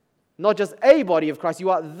 Not just a body of Christ. You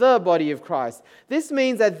are the body of Christ. This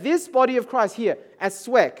means that this body of Christ here at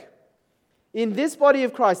SWEC, in this body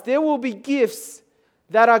of Christ, there will be gifts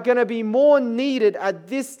that are going to be more needed at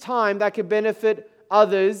this time that could benefit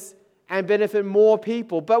others and benefit more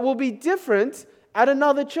people, but will be different at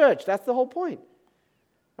another church. That's the whole point.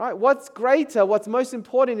 Right? What's greater, what's most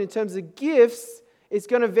important in terms of gifts is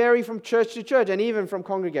going to vary from church to church and even from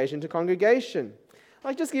congregation to congregation.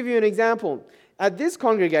 I'll just give you an example. At this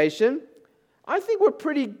congregation, I think we're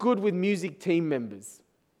pretty good with music team members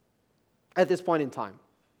at this point in time.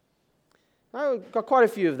 We've got quite a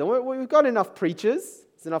few of them. We've got enough preachers,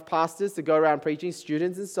 there's enough pastors to go around preaching,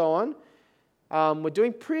 students and so on. We're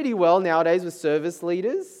doing pretty well nowadays with service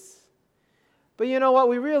leaders. But you know what?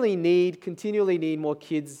 We really continually need more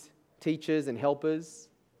kids, teachers and helpers.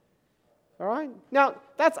 All right? Now,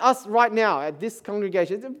 that's us right now at this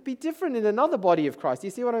congregation. It would be different in another body of Christ. Do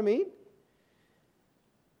you see what I mean?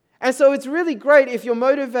 And so it's really great if you're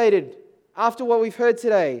motivated after what we've heard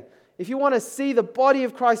today. If you want to see the body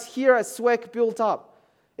of Christ here at SWEC built up.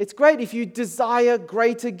 It's great if you desire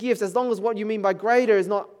greater gifts, as long as what you mean by greater is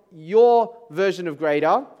not your version of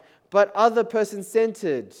greater, but other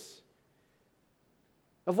person-centered.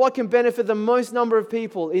 Of what can benefit the most number of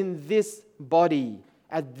people in this body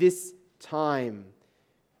at this time.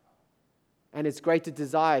 And it's great to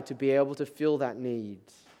desire to be able to fill that need.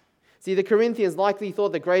 See, the Corinthians likely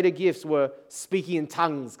thought the greater gifts were speaking in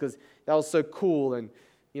tongues because that was so cool and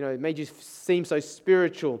it made you seem so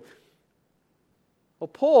spiritual. Well,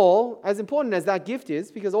 Paul, as important as that gift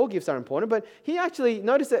is, because all gifts are important, but he actually,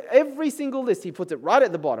 notice that every single list, he puts it right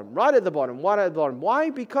at the bottom, right at the bottom, right at the bottom.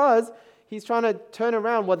 Why? Because he's trying to turn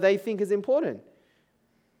around what they think is important.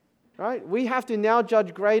 Right? We have to now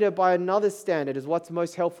judge greater by another standard as what's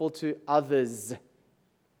most helpful to others.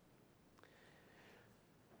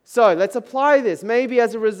 So let's apply this. Maybe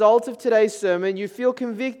as a result of today's sermon, you feel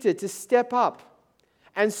convicted to step up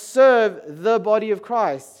and serve the body of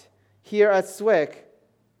Christ here at SWEC.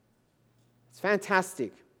 It's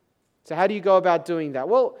fantastic. So how do you go about doing that?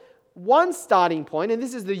 Well, one starting point, and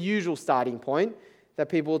this is the usual starting point that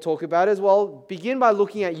people will talk about as well, begin by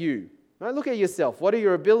looking at you. Right? Look at yourself. What are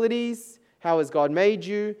your abilities? How has God made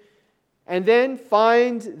you? And then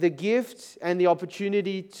find the gift and the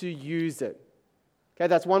opportunity to use it. Okay,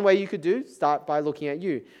 that's one way you could do. Start by looking at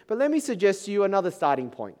you. But let me suggest to you another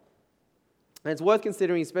starting point. And it's worth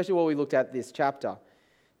considering, especially what we looked at this chapter.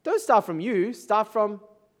 Don't start from you. Start from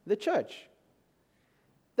the church.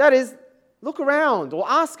 That is, look around or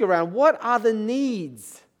ask around. What are the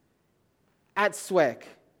needs at SWEC?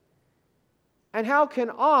 And how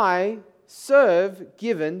can I serve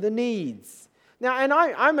given the needs? Now, and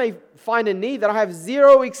I may find a need that I have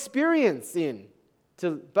zero experience in,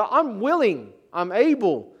 but I'm willing, I'm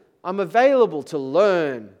able, I'm available to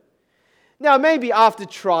learn. Now, maybe after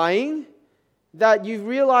trying, that you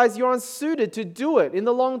realize you're unsuited to do it in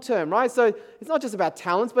the long term, right? So it's not just about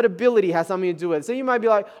talents, but ability has something to do with it. So you might be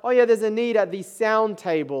like, oh yeah, there's a need at the sound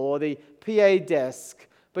table or the PA desk,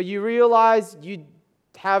 but you realize you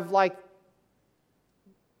have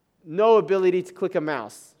no ability to click a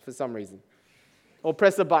mouse for some reason or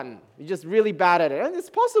press a button. You're just really bad at it. And it's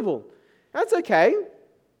possible. That's okay.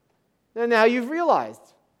 And now you've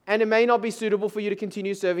realized. And it may not be suitable for you to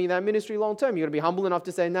continue serving in that ministry long term. You've got to be humble enough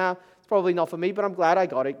to say, nah, it's probably not for me, but I'm glad I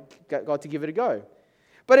got to give it a go.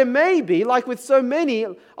 But it may be, like with so many,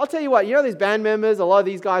 I'll tell you what, you know these band members, a lot of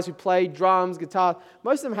these guys who play drums, guitar,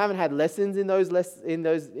 most of them haven't had lessons in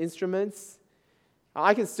those instruments.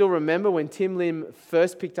 I can still remember when Tim Lim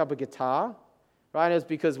first picked up a guitar, right? It was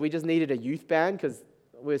because we just needed a youth band because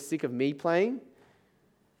we were sick of me playing.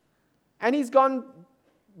 And he's gone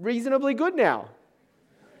reasonably good now.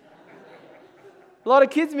 A lot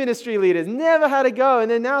of kids ministry leaders never had a go,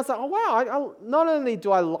 and then now it's like, oh wow, not only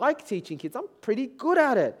do I like teaching kids, I'm pretty good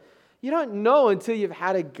at it. You don't know until you've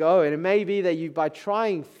had a go, and it may be that you, by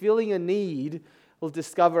trying, filling a need, will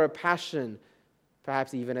discover a passion,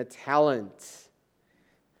 perhaps even a talent.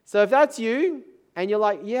 So if that's you, and you're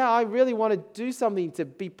like, yeah, I really want to do something to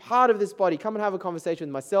be part of this body, come and have a conversation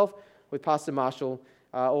with myself, with Pastor Marshall,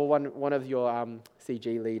 or one of your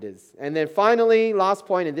CG leaders. And then finally, last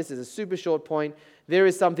point, and this is a super short point, there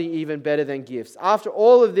is something even better than gifts. After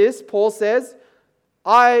all of this, Paul says,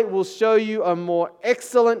 I will show you a more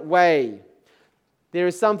excellent way. There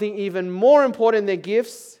is something even more important than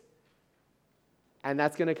gifts, and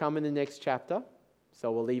that's going to come in the next chapter.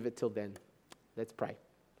 So we'll leave it till then. Let's pray.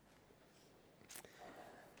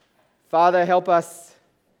 Father, help us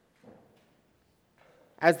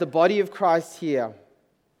as the body of Christ here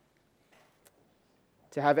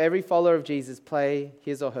to have every follower of Jesus play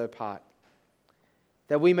his or her part,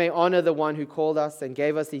 that we may honor the one who called us and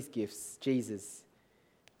gave us these gifts, Jesus,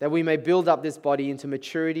 that we may build up this body into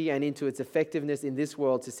maturity and into its effectiveness in this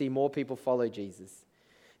world to see more people follow Jesus,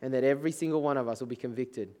 and that every single one of us will be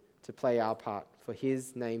convicted to play our part for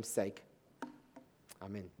his name's sake.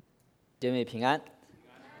 Amen. 姐妹平安，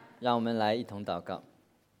让我们来一同祷告。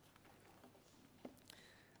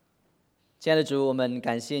亲爱的主，我们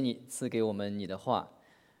感谢你赐给我们你的话。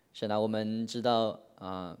神啊，我们知道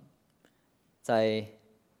在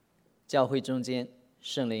教会中间，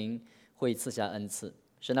圣灵会赐下恩赐。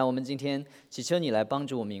神啊，我们今天祈求你来帮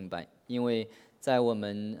助我明白，因为在我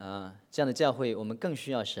们这样的教会，我们更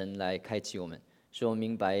需要神来开启我们，使我们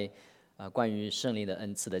明白关于圣灵的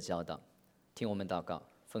恩赐的教导。听我们祷告，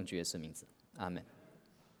奉主耶稣名字，阿们。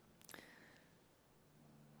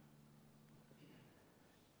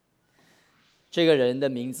这个人的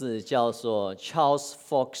名字叫做 Charles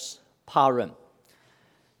Fox Parham，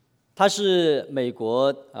 他是美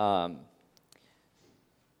国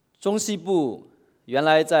中西部原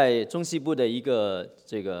来在中西部的一个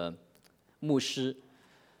这个牧师，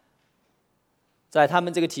在他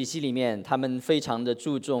们这个体系里面，他们非常的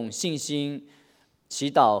注重信心、祈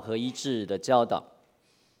祷和医治的教导。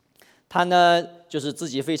他呢，就是自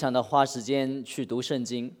己非常的花时间去读圣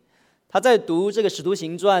经。他在读这个《使徒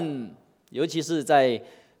行传》，尤其是在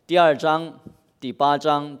第2章、第8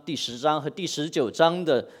章、第10章和第19章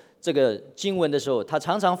的这个经文的时候，他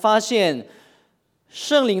常常发现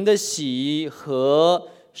圣灵的喜和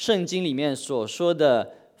圣经里面所说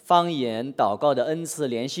的方言祷告的恩赐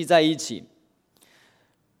联系在一起。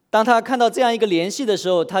当他看到这样一个联系的时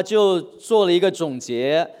候，他就做了一个总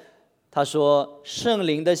结。他说，圣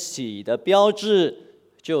灵的喜的标志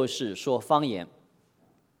就是说方言。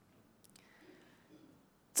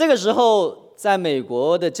这个时候，在美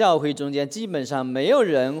国的教会中间，基本上没有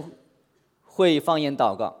人会方言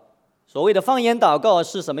祷告。所谓的方言祷告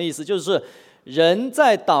是什么意思？就是人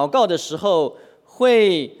在祷告的时候，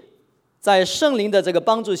会在圣灵的这个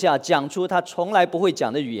帮助下，讲出他从来不会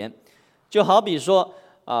讲的语言。就好比说，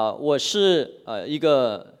我是一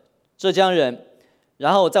个浙江人，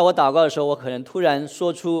然后在我祷告的时候，我可能突然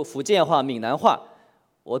说出福建话、闽南话，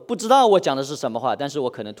我不知道我讲的是什么话，但是我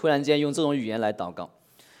可能突然间用这种语言来祷告。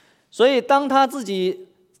所以当他自己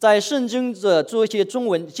在圣经的做一些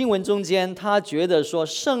经文中间，他觉得说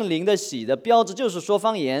圣灵的喜的标志就是说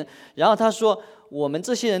方言，然后他说我们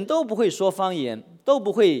这些人都不会说方言，都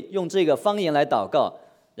不会用这个方言来祷告，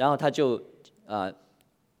然后他就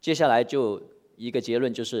接下来就一个结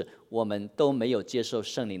论，就是我们都没有接受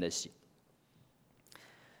圣灵的喜。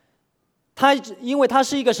因为他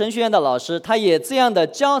是一个神学院的老师，他也这样的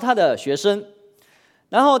教他的学生。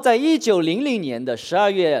然后在1900年的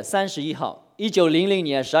12月31号，1900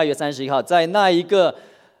年12月31号，在那一个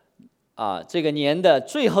这个年的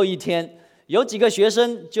最后一天，有几个学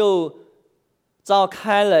生就召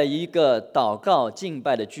开了一个祷告敬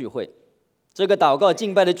拜的聚会。这个祷告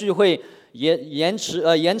敬拜的聚会延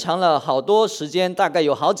长了好多时间，大概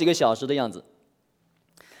有好几个小时的样子。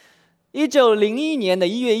1901年的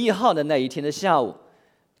1月1号的那一天的下午，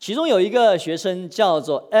其中有一个学生叫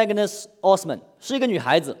做 Agnes Osman， 是一个女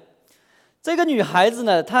孩子。这个女孩子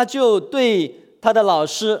呢，她就对她的老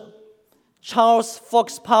师 Charles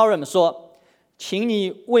Fox Parham 说：“请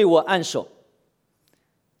你为我按手，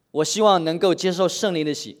我希望能够接受圣灵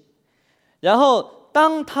的洗。然后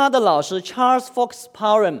当他的老师 Charles Fox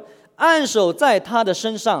Parham 按手在他的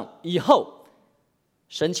身上以后，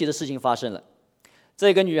神奇的事情发生了，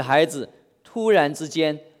这个女孩子突然之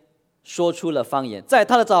间说出了方言，在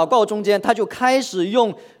她的祷告中间，她就开始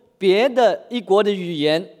用别的一国的语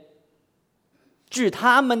言，据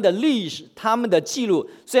他们的历史、他们的记录，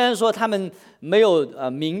虽然说他们没有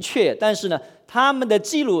明确，但是呢，他们的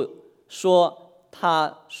记录说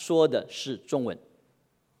她说的是中文。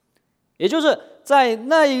也就是在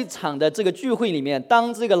那一场的这个聚会里面，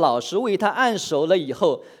当这个老师为他按手了以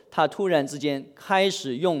后，他突然之间开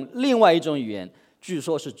始用另外一种语言，据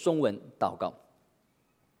说是中文祷告。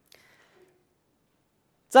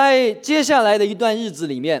在接下来的一段日子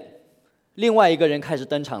里面，另外一个人开始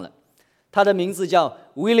登场了，他的名字叫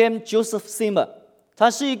William Joseph Seymour， 他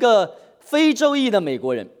是一个非洲裔的美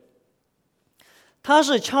国人，他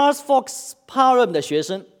是 Charles Fox Parham 的学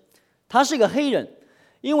生，他是一个黑人。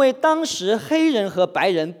因为当时黑人和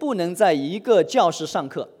白人不能在一个教室上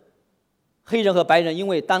课，黑人和白人因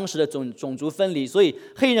为当时的种族分离，所以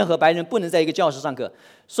黑人和白人不能在一个教室上课。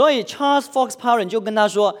所以 Charles Fox Parham 就跟他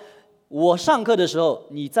说：“我上课的时候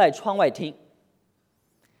你在窗外听。”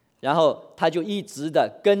然后他就一直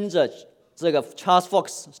的跟着这个 Charles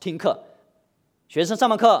Fox 听课，学生上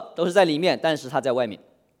完课都是在里面，但是他在外面。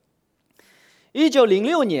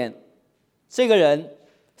1906年，这个人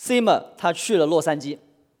Seymour 他去了洛杉矶。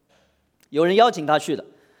有人邀请他去的，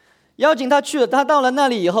他到了那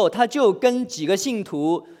里以后，他就跟几个信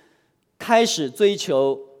徒开始追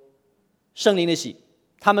求圣灵的洗，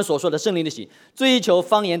他们所说的圣灵的洗，追求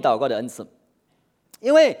方言祷告的恩赐。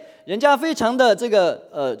因为人家非常的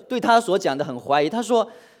对他所讲的很怀疑，他说：“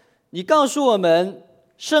你告诉我们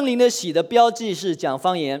圣灵的洗的标记是讲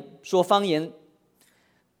方言、说方言，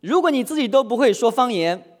如果你自己都不会说方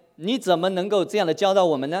言，你怎么能够这样的教导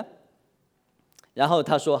我们呢？”然后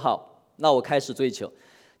他说：“好。”那我开始追求，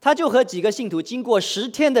他就和几个信徒经过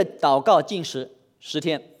10天的祷告禁食10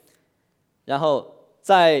天，然后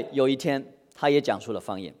在有一天，他也讲出了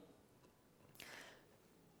方言。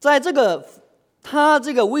在他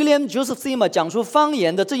这个 William Joseph Seymour 讲出方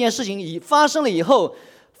言的这件事情发生了以后，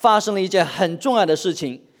发生了一件很重要的事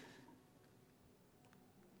情，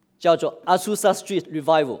叫做 Azusa Street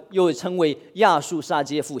Revival， 又称为亚述沙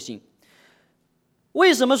街复兴。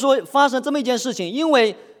为什么说发生这么一件事情？因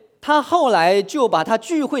为他后来就把他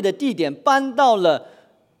聚会的地点搬到了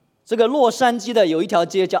这个洛杉矶的有一条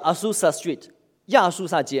街叫 Azusa Street， 亚述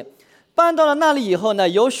萨街。搬到了那里以后呢，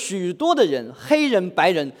有许多的人，黑人、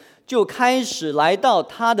白人就开始来到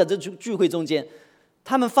他的这聚会中间。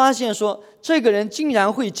他们发现说，这个人竟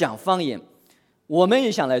然会讲方言，我们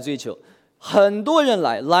也想来追求。很多人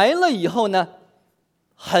来了以后呢，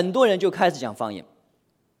很多人就开始讲方言。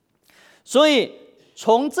所以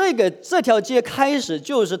从这条街开始，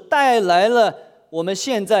就是带来了我们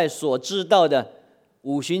现在所知道的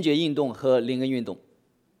五旬节运动和灵恩运动。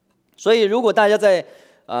所以如果大家在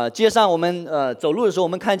街上我们走路的时候，我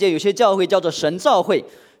们看见有些教会叫做神召会，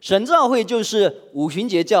神召会就是五旬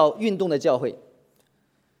节运动的教会。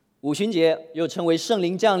五旬节又称为圣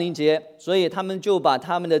灵降临节，所以他们就把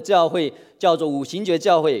他们的教会叫做五旬节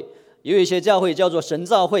教会，也有一些教会叫做神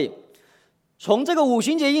召会。从这个五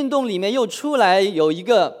旬节运动里面又出来有一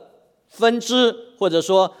个分支，或者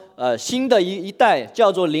说新的一代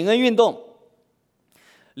叫做灵恩运动。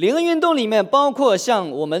灵恩运动里面包括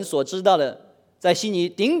像我们所知道的，在悉尼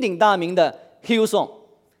鼎鼎大名的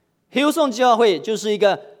Hillsong 教会就是一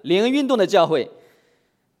个灵恩运动的教会。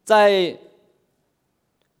在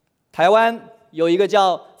台湾有一个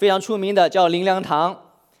非常出名的叫灵粮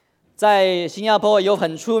堂，在新加坡有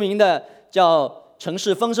很出名的叫城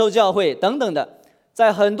市丰收教会等等的，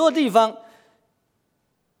在很多地方，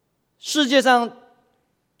世界上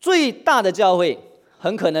最大的教会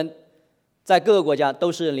很可能在各个国家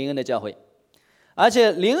都是灵恩的教会，而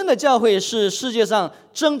且灵恩的教会是世界上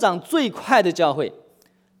增长最快的教会。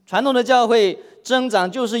传统的教会增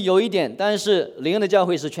长就是有一点，但是灵恩的教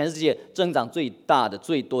会是全世界增长最大的、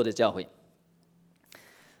最多的教会。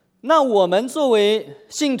那我们作为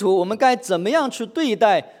信徒，我们该怎么样去对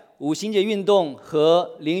待五旬节运动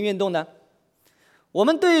和灵恩运动呢？我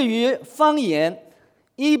们对于方言、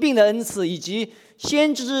医病的恩赐以及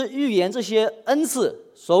先知预言这些恩赐，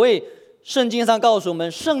所谓圣经上告诉我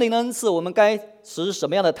们圣灵的恩赐，我们该持什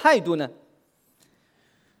么样的态度呢？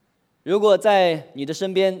如果在你的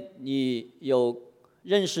身边，你有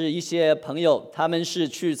认识一些朋友，他们是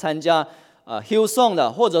去参加Hillsong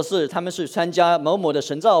的，或者是他们是参加某某的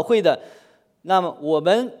神召会的，那么我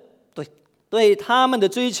们对他们的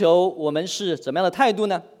追求，我们是怎么样的态度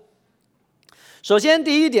呢？首先，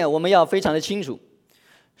第一点我们要非常的清楚，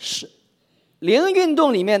是灵恩运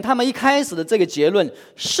动里面他们一开始的这个结论，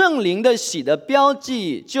圣灵的喜的标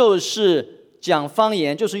记就是讲方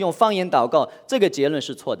言，就是用方言祷告，这个结论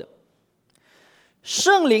是错的。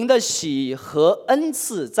圣灵的喜和恩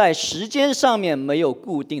赐在时间上面没有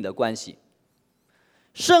固定的关系，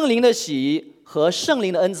圣灵的喜和圣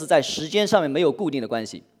灵的恩赐在时间上面没有固定的关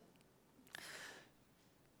系。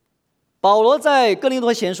保罗在哥林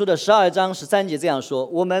多前书的12章13节这样说：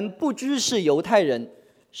我们不拘是犹太人，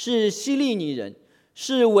是希利尼人，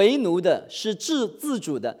是为奴的，是自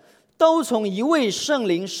主的，都从一位圣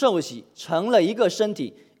灵受洗，成了一个身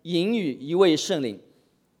体，引与一位圣灵。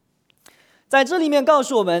在这里面告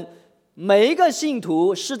诉我们，每一个信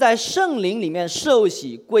徒是在圣灵里面受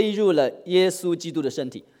洗，归入了耶稣基督的身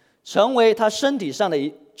体，成为他身体上的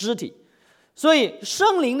一肢体。所以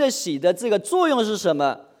圣灵的喜的这个作用是什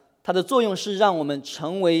么？它的作用是让我们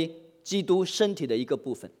成为基督身体的一个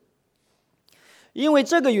部分。因为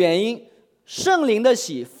这个原因，圣灵的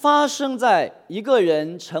喜发生在一个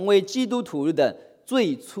人成为基督徒的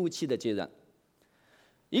最初期的阶段。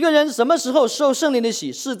一个人什么时候受圣灵的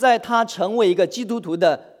喜？是在他成为一个基督徒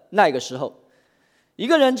的那个时候。一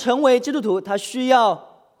个人成为基督徒，他需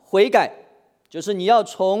要悔改，就是你要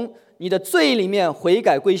从你的罪里面悔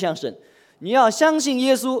改归向神，你要相信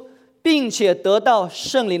耶稣，并且得到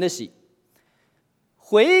圣灵的喜。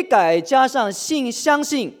悔改加上相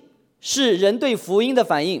信是人对福音的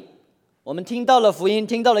反应。我们听到了福音，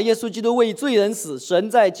听到了耶稣基督为罪人死，神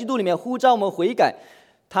在基督里面呼召我们悔改，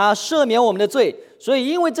他赦免我们的罪，所以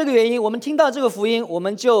因为这个原因，我们听到这个福音，我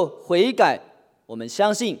们就悔改，我们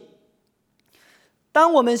相信。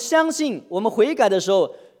当我们相信，我们悔改的时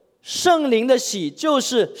候，圣灵的喜就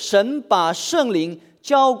是神把圣灵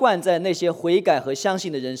浇灌在那些悔改和相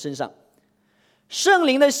信的人身上。圣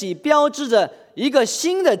灵的喜标志着一个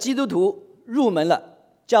新的基督徒入门了，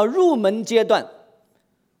叫入门阶段。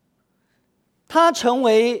他成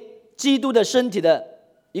为基督的身体的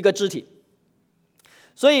一个肢体。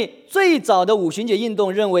所以最早的五旬节运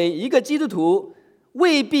动认为，一个基督徒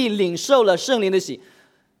未必领受了圣灵的喜，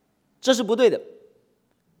这是不对的。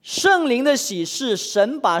圣灵的喜是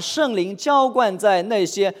神把圣灵浇灌在那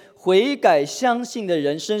些悔改相信的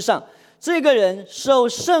人身上，这个人受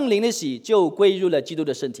圣灵的喜就归入了基督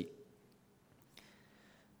的身体。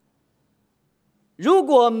如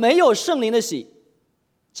果没有圣灵的喜，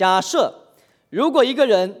假设如果一个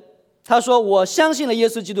人他说我相信了耶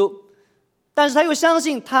稣基督，但是他又相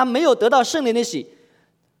信他没有得到圣灵的喜。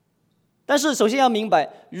但是首先要明白，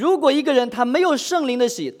如果一个人他没有圣灵的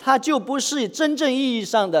喜，他就不是真正意义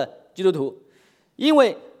上的基督徒。因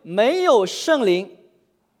为没有圣灵，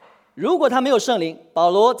如果他没有圣灵，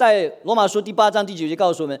保罗在罗马书第8章第9节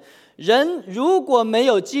告诉我们，人如果没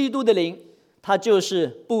有基督的灵，他就是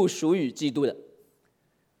不属于基督的。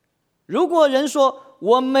如果人说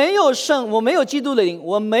我没有基督的灵，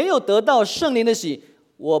我没有得到圣灵的喜，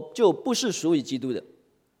我就不是属于基督的。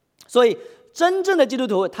所以真正的基督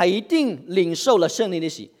徒他一定领受了圣灵的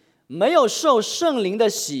喜，没有受圣灵的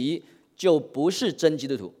喜就不是真基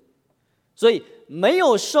督徒。所以没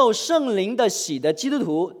有受圣灵的喜的基督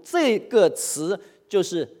徒这个词就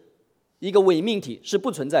是一个伪命题，是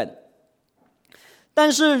不存在的。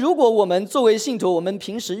但是如果我们作为信徒，我们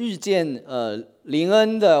平时遇见灵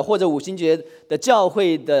恩的或者五旬节的教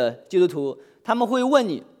会的基督徒，他们会问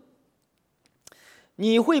你，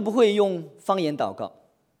你会不会用方言祷告？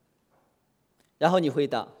然后你回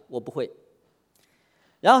答我不会，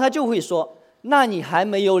然后他就会说，那你还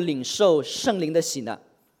没有领受圣灵的喜呢。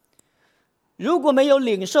如果没有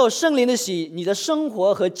领受圣灵的喜，你的生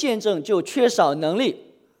活和见证就缺少能力。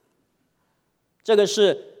这个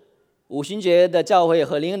是五旬节的教会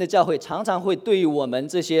和灵恩的教会常常会对于我们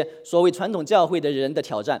这些所谓传统教会的人的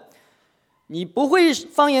挑战。你不会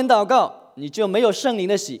方言祷告，你就没有圣灵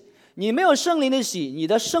的喜，你没有圣灵的喜，你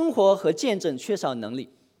的生活和见证缺少能力。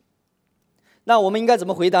那我们应该怎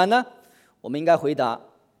么回答呢？我们应该回答，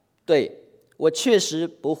对，我确实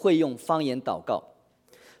不会用方言祷告，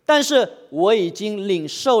但是我已经领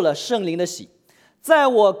受了圣灵的喜，在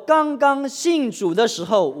我刚刚信主的时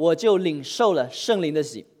候，我就领受了圣灵的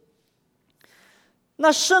喜。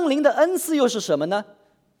那圣灵的恩赐又是什么呢？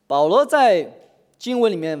保罗在经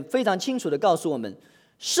文里面非常清楚地告诉我们，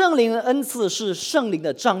圣灵的恩赐是圣灵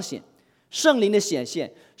的彰显，圣灵的显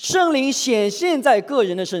现，圣灵显现在个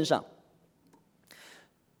人的身上。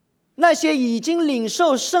那些已经领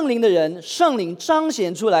受圣灵的人，圣灵彰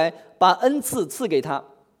显出来，把恩赐赐给他，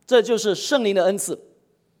这就是圣灵的恩赐。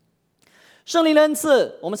圣灵的恩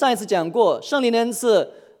赐，我们上一次讲过，圣灵的恩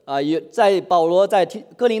赐也在保罗在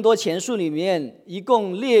哥林多前书里面一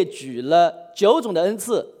共列举了9种的恩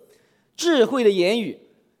赐。智慧的言语、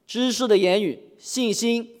知识的言语、信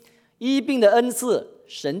心、医病的恩赐、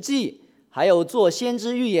神迹，还有做先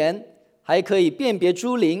知预言，还可以辨别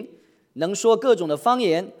诸灵，能说各种的方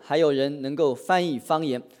言，还有人能够翻译方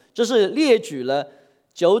言。这是列举了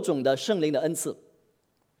9种的圣灵的恩赐。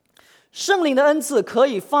圣灵的恩赐可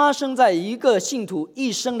以发生在一个信徒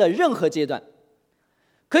一生的任何阶段，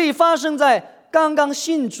可以发生在刚刚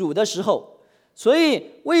信主的时候。所以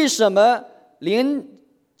为什么连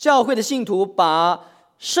教会的信徒把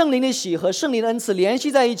圣灵的喜和圣灵的恩赐联系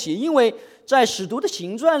在一起？因为在使徒的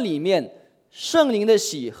行传里面，圣灵的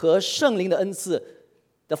喜和圣灵的恩赐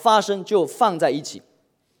的发生就放在一起。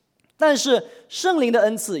但是圣灵的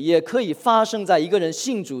恩赐也可以发生在一个人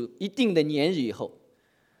信主一定的年日以后。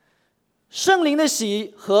圣灵的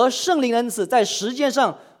喜和圣灵的恩赐在时间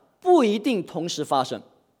上不一定同时发生。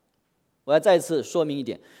我要再次说明一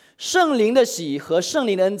点，圣灵的喜和圣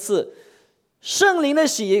灵的恩赐，圣灵的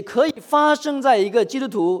喜可以发生在一个基督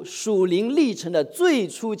徒属灵历程的最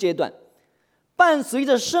初阶段，伴随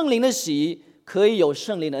着圣灵的喜可以有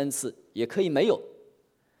圣灵的恩赐，也可以没有。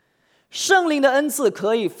圣灵的恩赐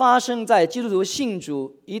可以发生在基督徒信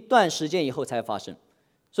主一段时间以后才发生。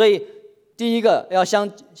所以第一个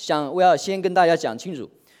我要先跟大家讲清楚，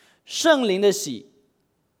圣灵的喜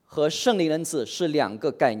和圣灵的恩赐是2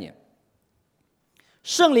个概念。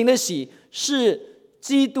圣灵的喜是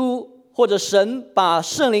基督或者神把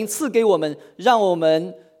圣灵赐给我们，让我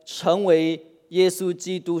们成为耶稣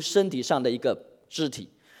基督身体上的一个肢体。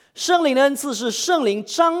圣灵的恩赐是圣灵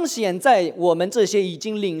彰显在我们这些已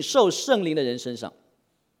经领受圣灵的人身上。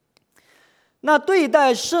那对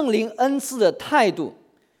待圣灵恩赐的态度，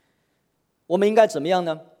我们应该怎么样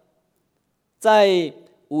呢？在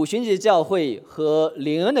五旬节教会和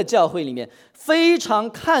灵恩的教会里面，非常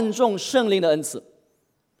看重圣灵的恩赐。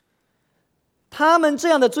他们这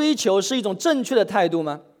样的追求是一种正确的态度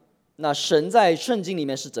吗？那神在圣经里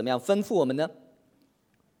面是怎么样吩咐我们呢？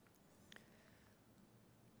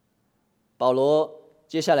保罗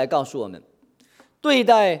接下来告诉我们，对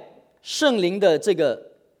待圣灵的这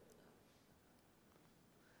个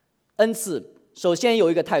恩赐，首先有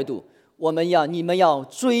一个态度，你们要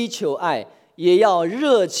追求爱，也要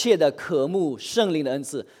热切的渴慕圣灵的恩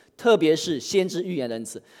赐，特别是先知预言的恩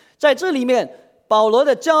赐。在这里面，保罗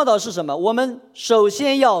的教导是什么？我们首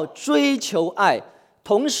先要追求爱，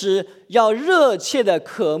同时要热切的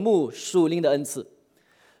渴慕属灵的恩赐。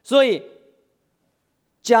所以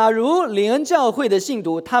假如灵恩教会的信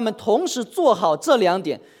徒他们同时做好这2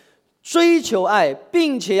点，追求爱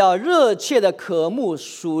并且要热切的渴慕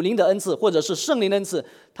属灵的恩赐或者是圣灵的恩赐，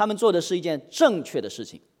他们做的是一件正确的事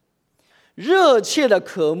情。热切的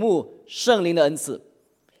渴慕圣灵的恩赐，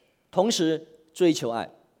同时追求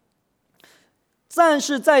爱。但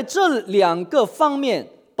是在这2个方面，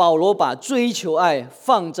保罗把追求爱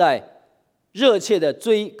放在热切的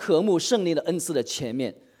渴慕圣灵的恩赐的前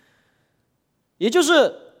面。也就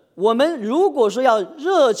是我们如果说要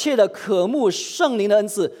热切的渴慕圣灵的恩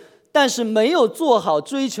赐，但是没有做好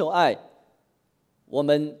追求爱，我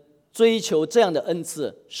们追求这样的恩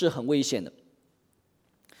赐是很危险的。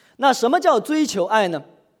那什么叫追求爱呢？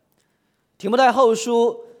提摩太后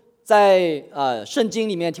书在圣经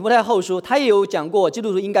里面，提摩太后书他也有讲过基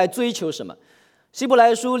督徒应该追求什么。希伯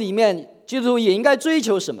来书里面，基督徒也应该追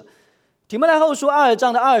求什么。提摩太后书2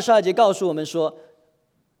章的22节告诉我们说，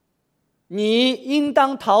你应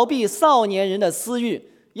当逃避少年人的私欲，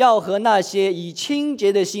要和那些以清洁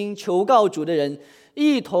的心求告主的人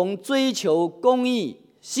一同追求公义、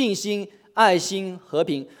信心、爱心、和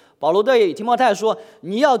平。保罗对提摩太说，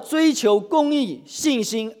你要追求公义、信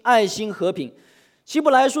心、爱心、和平。希伯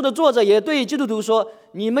来书的作者也对基督徒说，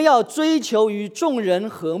你们要追求与众人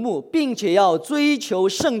和睦，并且要追求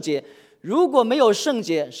圣洁，如果没有圣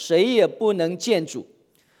洁，谁也不能见主。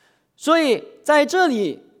所以在这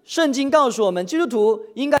里圣经告诉我们，基督徒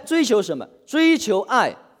应该追求什么？追求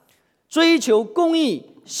爱，追求公义、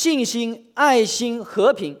信心、爱心、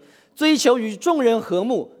和平，追求与众人和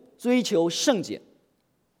睦，追求圣洁。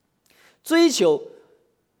追求，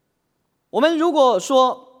我们如果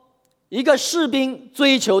说一个士兵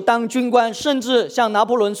追求当军官，甚至像拿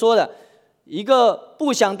破仑说的，一个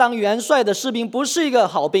不想当元帅的士兵不是一个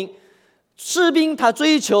好兵。士兵他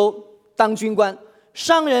追求当军官，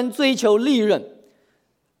商人追求利润。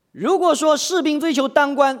如果说士兵追求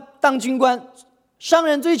当军官，商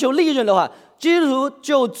人追求利润的话，基督徒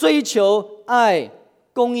就追求爱、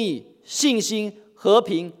公义、信心、和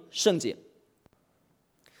平、圣洁。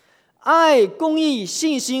爱、公义、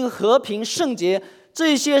信心、和平、圣洁，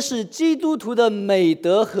这些是基督徒的美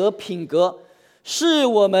德和品格，是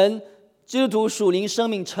我们基督徒属灵生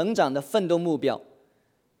命成长的奋斗目标。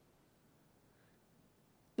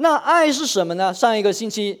那爱是什么呢？上一个星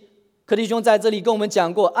期柯弟兄在这里跟我们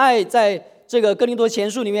讲过，爱在这个哥林多前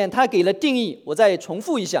书里面他给了定义，我再重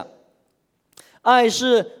复一下。爱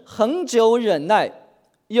是恒久忍耐，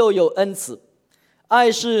又有恩慈。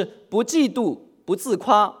爱是不嫉妒，不自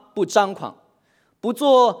夸，不张狂，不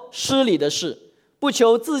做失礼的事，不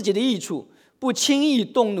求自己的益处，不轻易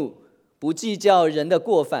动怒，不计较人的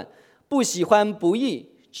过犯，不喜欢不义，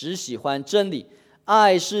只喜欢真理。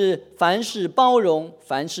爱是凡事包容，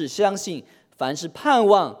凡事相信，凡事盼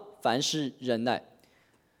望，凡事忍耐。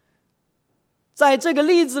在这个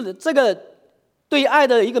例子，这个对爱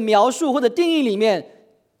的一个描述或者定义里面，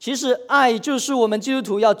其实爱就是我们基督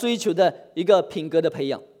徒要追求的一个品格的培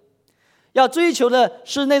养，要追求的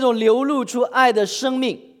是那种流露出爱的生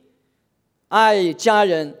命，爱家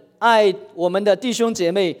人，爱我们的弟兄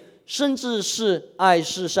姐妹，甚至是爱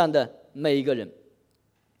世上的每一个人。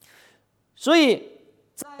所以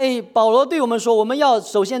在保罗对我们说，我们要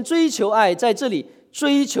首先追求爱，在这里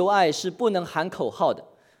追求爱是不能喊口号的，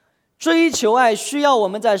追求爱需要我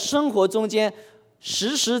们在生活中间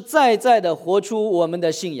实实在在的活出我们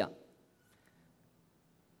的信仰。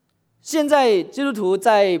现在基督徒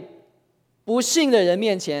在不信的人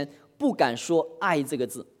面前不敢说爱这个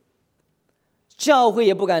字，教会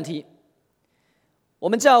也不敢提。我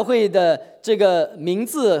们教会的这个名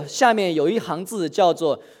字下面有一行字叫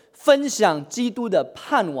做分享基督的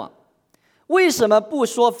盼望。为什么不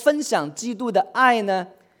说分享基督的爱呢？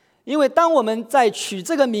因为当我们在取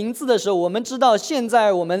这个名字的时候，我们知道现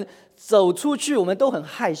在我们走出去我们都很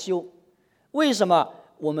害羞。为什么？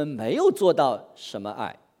我们没有做到什么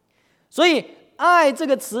爱。所以爱这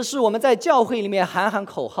个词是我们在教会里面喊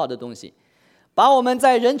口号的东西，把我们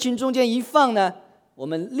在人群中间一放呢，我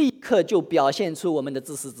们立刻就表现出我们的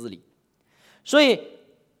自私自利。所以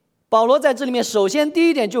保罗在这里面首先第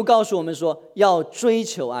一点就告诉我们说，要追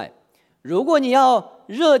求爱。如果你要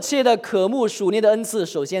热切的渴慕属灵的恩赐，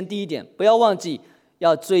首先第一点不要忘记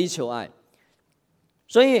要追求爱。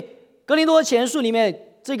所以哥林多前书里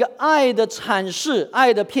面这个爱的阐释，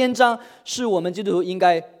爱的篇章，是我们基督徒应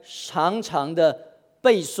该常常的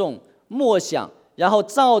背诵默想，然后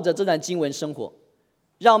照着这段经文生活，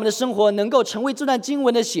让我们的生活能够成为这段经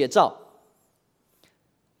文的写照。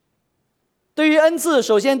对于恩赐，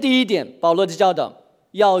首先第一点，保罗的教导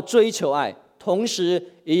要追求爱，同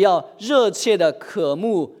时也要热切的渴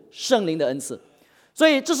慕圣灵的恩赐。所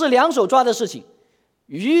以这是两手抓的事情，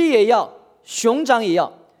鱼也要，熊掌也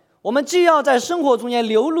要。我们既要在生活中间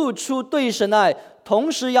流露出对神的爱，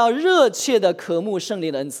同时要热切的渴慕圣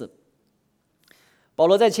灵的恩赐。保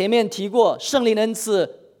罗在前面提过圣灵的恩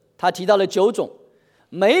赐，他提到了9种，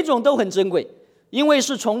每一种都很珍贵，因为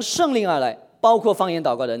是从圣灵而来，包括方言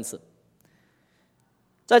祷告的恩赐。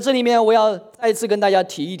在这里面我要再一次跟大家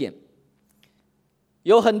提一点，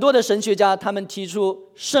有很多的神学家他们提出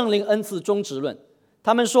圣灵恩赐终止论，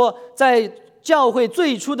他们说在教会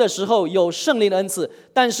最初的时候有圣灵的恩赐，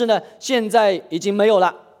但是呢现在已经没有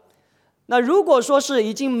了。那如果说是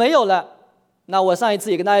已经没有了，那我上一次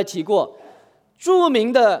也跟大家提过，著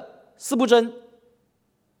名的司布真，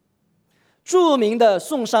著名的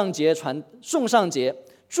宋尚节，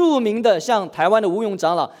著名的像台湾的吴永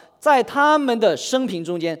长老，在他们的生平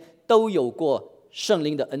中间都有过圣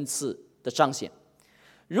灵的恩赐的彰显。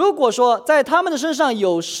如果说在他们的身上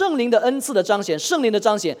有圣灵的恩赐的彰显，圣灵的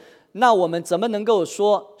彰显，那我们怎么能够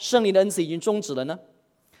说圣灵的恩赐已经终止了呢？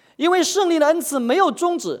因为圣灵的恩赐没有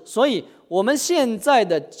终止，所以我们现在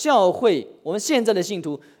的教会，我们现在的信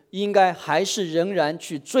徒应该还是仍然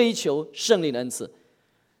去追求圣灵的恩赐。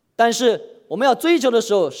但是我们要追求的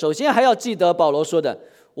时候，首先还要记得保罗说的，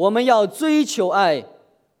我们要追求爱，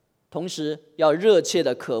同时要热切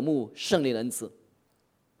的渴慕圣灵的恩赐。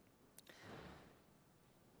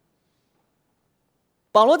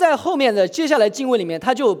保罗在后面的接下来经文里面，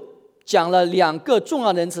他就讲了2个重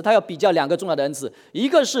要的恩赐，他要比较2个重要的恩赐，一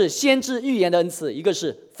个是先知预言的恩赐，一个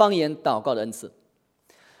是方言祷告的恩赐。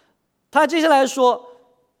他接下来说，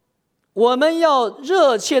我们要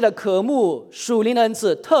热切的渴慕属灵的恩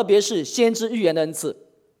赐，特别是先知预言的恩赐，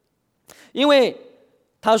因为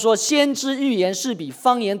他说先知预言是比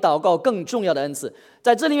方言祷告更重要的恩赐。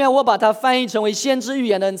在这里面我把它翻译成为先知预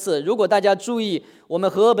言的恩赐。如果大家注意我们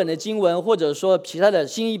和合本的经文，或者说其他的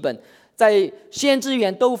新译本，在先知预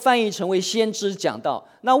言都翻译成为先知讲道。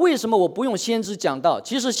那为什么我不用先知讲道？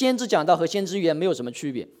其实先知讲道和先知预言没有什么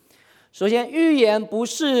区别。首先，预言不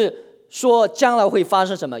是说将来会发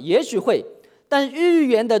生什么，也许会，但预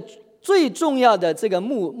言的最重要的这个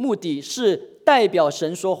目的是代表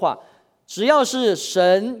神说话。只要是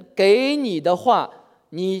神给你的话，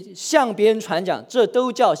你向别人传讲，这都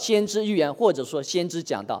叫先知预言，或者说先知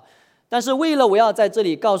讲道。但是为了我要在这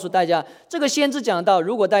里告诉大家，这个先知讲道，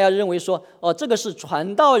如果大家认为说这个是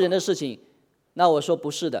传道人的事情，那我说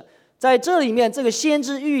不是的。在这里面，这个先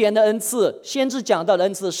知预言的恩赐，先知讲道的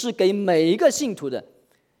恩赐是给每一个信徒的，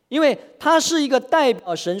因为它是一个代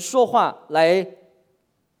表神说话来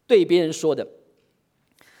对别人说的。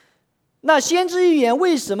那先知预言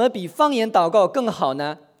为什么比方言祷告更好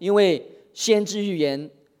呢？因为先知预言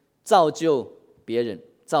造就别人，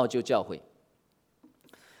造就教会。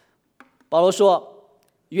保罗说，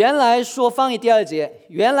原来说方言，第2节，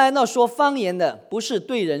原来那说方言的不是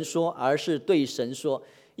对人说，而是对神说，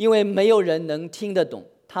因为没有人能听得懂，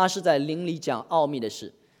他是在灵里讲奥秘的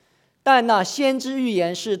事。但那先知预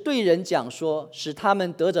言是对人讲说，使他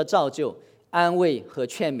们得着造就、安慰和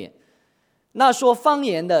劝勉。那说方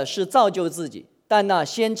言的是造就自己，但那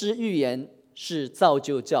先知预言是造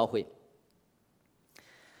就教会。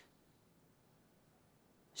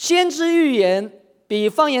先知预言比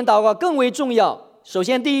方言祷告更为重要。首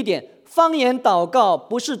先第一点，方言祷告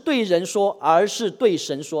不是对人说，而是对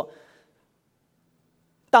神说。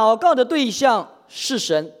祷告的对象是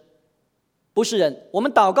神，不是人。我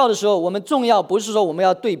们祷告的时候，我们重要不是说我们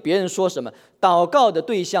要对别人说什么，祷告的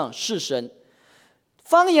对象是神。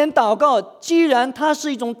方言祷告既然它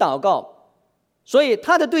是一种祷告，所以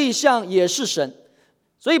它的对象也是神。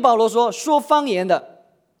所以保罗说，说方言的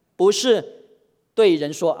不是对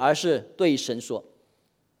人说，而是对神说。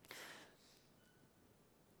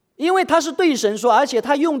因为他是对神说，而且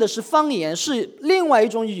他用的是方言，是另外一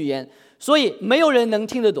种语言，所以没有人能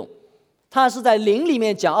听得懂。他是在灵里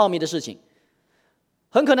面讲奥秘的事情，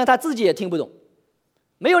很可能他自己也听不懂，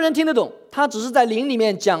没有人听得懂，他只是在灵里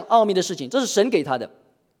面讲奥秘的事情，这是神给他的。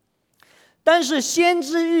但是先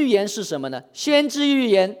知预言是什么呢？先知预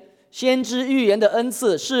言的恩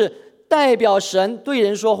赐是代表神对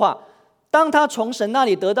人说话，当他从神那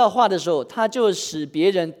里得到话的时候，他就使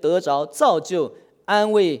别人得着造就、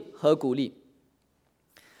安慰和鼓励。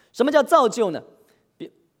什么叫造就呢？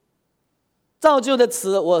造就的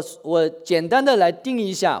词我简单的来定义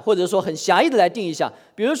一下，或者说很狭义的来定义一下。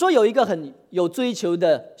比如说有一个很有追求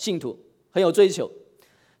的信徒，很有追求，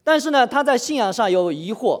但是呢他在信仰上有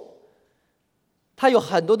疑惑，他有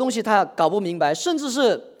很多东西他搞不明白，甚至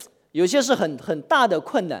是有些是很大的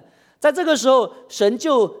困难。在这个时候，神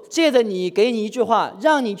就借着你给你一句话，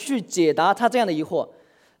让你去解答他这样的疑惑。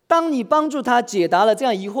当你帮助他解答了这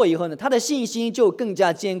样疑惑以后呢，他的信心就更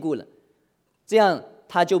加坚固了，这样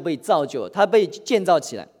他就被造就，他被建造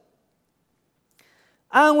起来。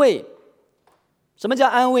安慰，什么叫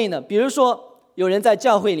安慰呢？比如说有人在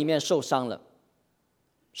教会里面受伤了，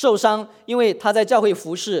受伤，因为他在教会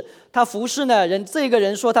服侍，他服侍呢这个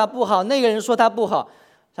人说他不好，那个人说他不好，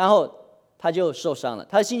然后他就受伤了，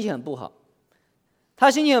他心情很不好，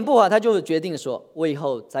他就决定说，我以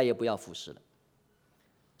后再也不要服侍了，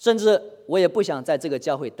甚至我也不想在这个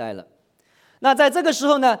教会待了。那在这个时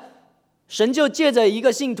候呢，神就借着一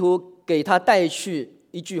个信徒给他带去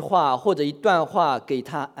一句话或者一段话给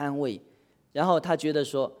他安慰，然后他觉得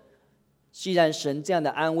说，既然神这样的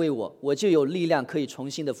安慰我，我就有力量可以重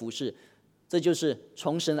新的服侍，这就是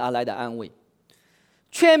从神而来的安慰。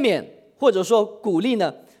劝勉或者说鼓励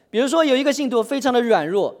呢，比如说有一个信徒非常的软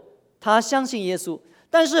弱，他相信耶稣，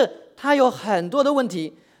但是他有很多的问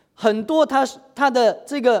题，很多他的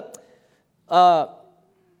这个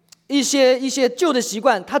一些旧的习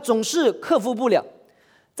惯，他总是克服不了。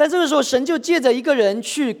在这个时候，神就借着一个人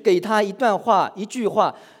去给他一段话、一句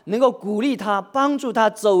话，能够鼓励他，帮助他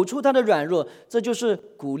走出他的软弱，这就是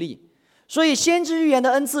鼓励。所以先知预言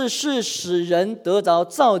的恩赐是使人得着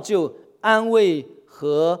造就、安慰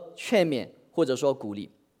和劝勉，或者说鼓励。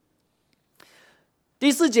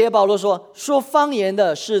第4节保罗说，说方言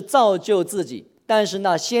的是造就自己，但是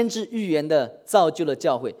那先知预言的造就了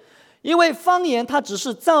教会。因为方言它只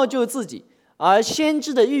是造就自己，而先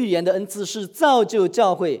知的预言的恩赐是造就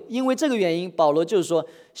教会。因为这个原因，保罗就是说，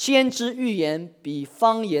先知预言比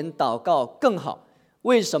方言祷告更好。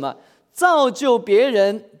为什么？造就别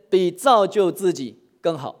人比造就自己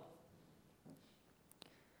更好。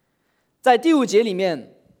在第5节里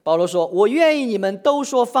面，保罗说，我愿意你们都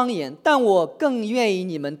说方言，但我更愿意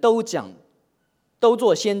你们都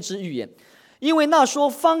做先知预言。因为那说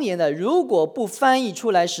方言的，如果不翻译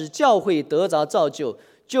出来使教会得着造就，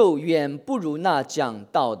就远不如那讲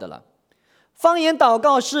道的了。方言祷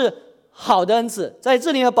告是好的恩赐，在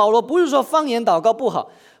这里面保罗不是说方言祷告不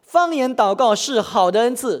好，方言祷告是好的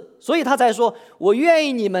恩赐，所以他才说，我愿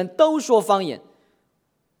意你们都说方言，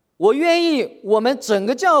我愿意我们整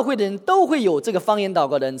个教会的人都会有这个方言祷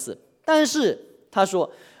告的恩赐。但是他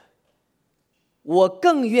说，我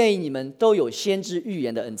更愿意你们都有先知预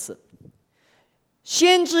言的恩赐。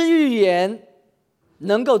先知预言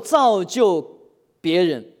能够造就别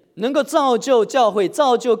人，能够造就教会，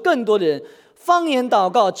造就更多的人。方言祷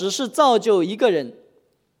告只是造就一个人，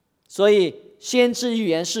所以先知预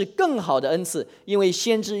言是更好的恩赐，因为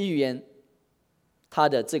先知预言它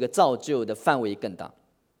的这个造就的范围更大。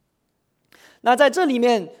那在这里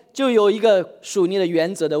面就有一个属灵的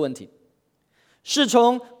原则的问题，是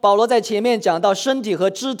从保罗在前面讲到身体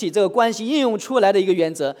和肢体这个关系应用出来的一个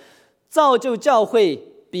原则，造就教会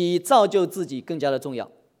比造就自己更加的重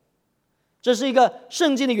要。这是一个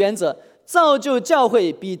圣经的原则，造就教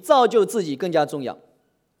会比造就自己更加重要。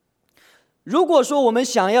如果说我们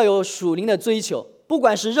想要有属灵的追求，不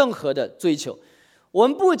管是任何的追求，我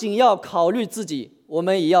们不仅要考虑自己，我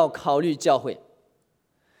们也要考虑教会。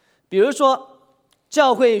比如说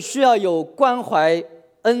教会需要有关怀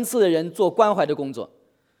恩赐的人做关怀的工作，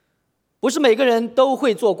不是每个人都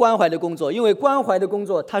会做关怀的工作，因为关怀的工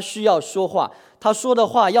作他需要说话，他说的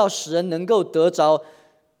话要使人能够得着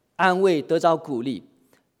安慰，得着鼓励，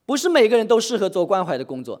不是每个人都适合做关怀的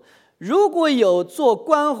工作。如果有做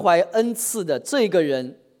关怀恩赐的这个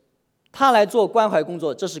人，他来做关怀工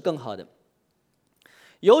作，这是更好的。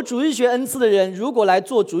有主日学恩赐的人如果来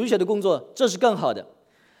做主日学的工作，这是更好的。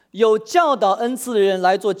有教导恩赐的人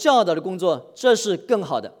来做教导的工作，这是更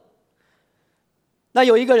好的。那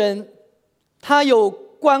有一个人，他有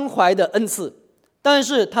关怀的恩赐，但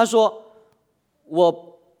是他说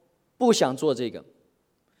我不想做这个，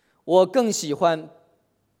我更喜欢，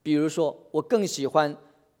比如说我更喜欢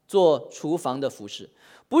做厨房的服侍。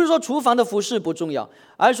不是说厨房的服侍不重要，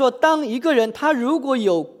而是说当一个人他如果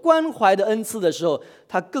有关怀的恩赐的时候，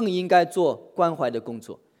他更应该做关怀的工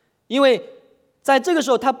作。因为在这个时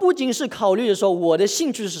候，他不仅是考虑的说我的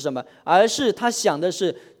兴趣是什么，而是他想的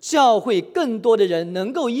是教会更多的人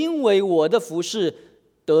能够因为我的服事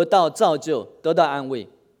得到造就，得到安慰，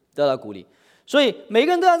得到鼓励。所以每个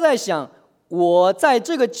人都要在想，我在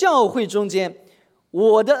这个教会中间，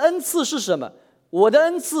我的恩赐是什么？我的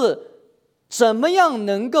恩赐怎么样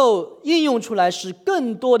能够应用出来，使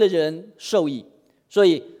更多的人受益？所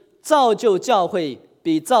以造就教会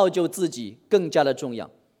比造就自己更加的重要，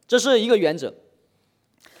这是一个原则。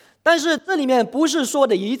但是这里面不是说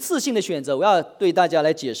的一次性的选择，我要对大家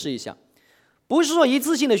来解释一下，不是说一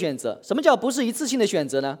次性的选择。什么叫不是一次性的选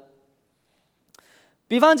择呢？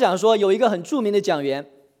比方讲说，有一个很著名的讲员，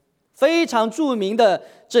非常著名的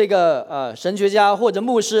这个神学家或者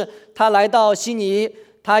牧师，他来到悉尼，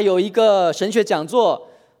他有一个神学讲座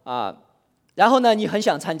然后呢，你很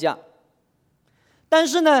想参加，但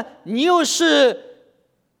是呢，你又是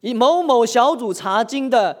以某某小组查经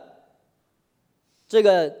的这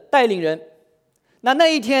个带领人，那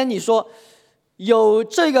一天你说有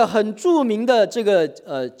这个很著名的这个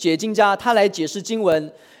解经家，他来解释经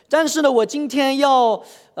文，但是呢，我今天要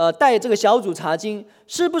带这个小组查经，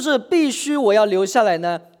是不是必须我要留下来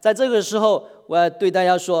呢？在这个时候，我要对大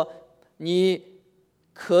家说，你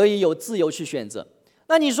可以有自由去选择。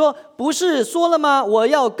那你说不是说了吗？我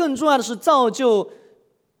要更重要的是造就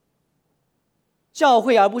教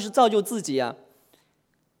会，而不是造就自己啊。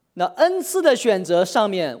那恩赐的选择上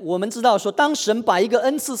面，我们知道说，当神把一个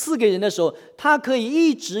恩赐赐给人的时候，他可以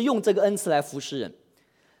一直用这个恩赐来服侍人。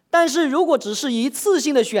但是如果只是一次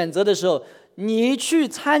性的选择的时候，你去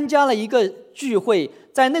参加了一个聚会，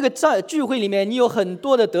在那个聚会里面，你有很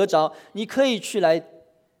多的得着，你可以去来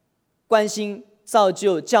关心、造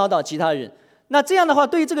就、教导其他人。那这样的话，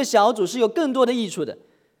对这个小组是有更多的益处的。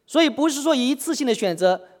所以不是说一次性的选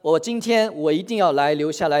择，我今天我一定要来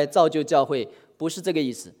留下来造就教会，不是这个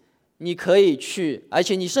意思。你可以去，而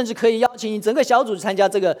且你甚至可以邀请你整个小组参加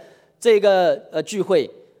这个聚会。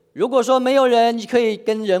如果说没有人，你可以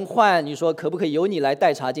跟人换，你说可不可以由你来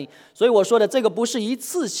带查经？所以我说的这个不是一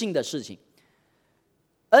次性的事情。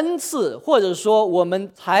恩赐或者说我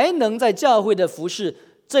们才能在教会的服事，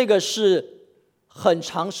这个是很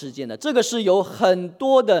长时间的，这个是有很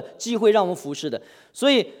多的机会让我们服事的。所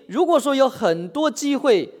以如果说有很多机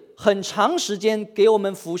会很长时间给我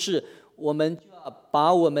们服事，我们就要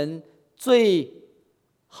把我们最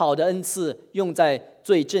好的恩赐用在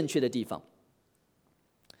最正确的地方。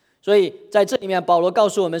所以在这里面，保罗告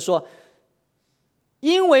诉我们说，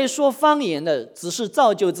因为说方言的只是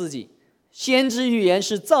造就自己，先知预言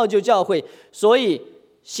是造就教会，所以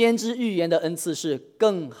先知预言的恩赐是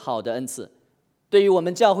更好的恩赐。对于我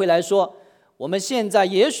们教会来说，我们现在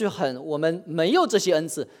也许我们没有这些恩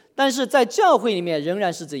赐，但是在教会里面仍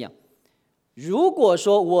然是这样。如果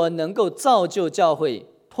说我能够造就教会，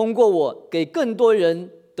通过我给更多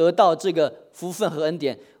人得到这个福分和恩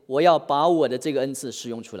典，我要把我的这个恩赐使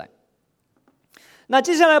用出来。那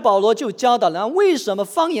接下来保罗就教导了，为什么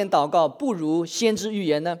方言祷告不如先知预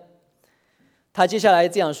言呢？他接下来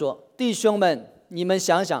这样说：弟兄们，你们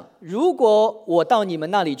想想，如果我到你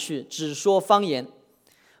们那里去，只说方言，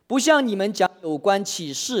不向你们讲有关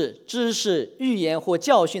启示、知识、预言或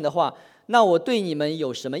教训的话，那我对你们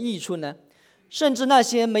有什么益处呢？甚至那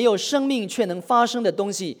些没有生命却能发声的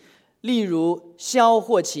东西，例如箫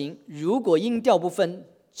或琴，如果音调不分，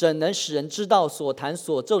怎能使人知道所弹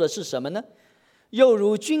所奏的是什么呢？又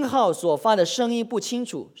如军号所发的声音不清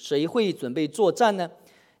楚，谁会准备作战呢？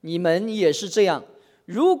你们也是这样，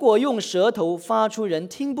如果用舌头发出人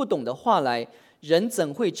听不懂的话来，人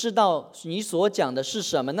怎会知道你所讲的是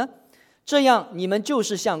什么呢？这样你们就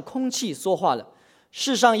是像空气说话了。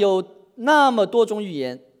世上有那么多种语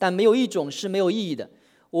言，但没有一种是没有意义的。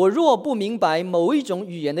我若不明白某一种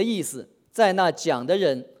语言的意思，在那讲的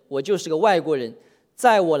人，我就是个外国人；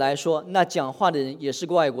在我来说，那讲话的人也是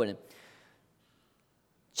个外国人。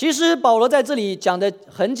其实保罗在这里讲的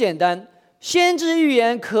很简单，先知预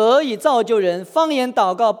言可以造就人，方言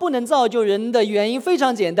祷告不能造就人的原因非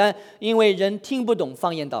常简单，因为人听不懂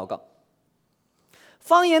方言祷告。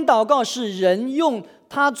方言祷告是人用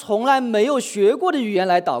他从来没有学过的语言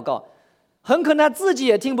来祷告，很可能他自己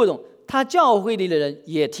也听不懂，他教会里的人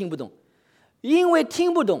也听不懂。因为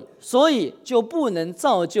听不懂，所以就不能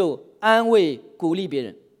造就安慰鼓励别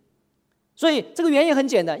人。所以这个原因很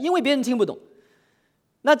简单，因为别人听不懂。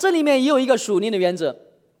那这里面也有一个属灵的原则，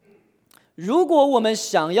如果我们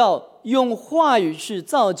想要用话语去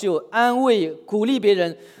造就安慰鼓励别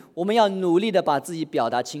人，我们要努力的把自己表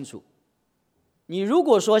达清楚。你如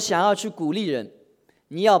果说想要去鼓励人，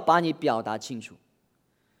你要把你表达清楚。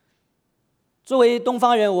作为东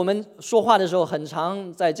方人，我们说话的时候很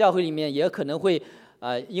常在教会里面也可能会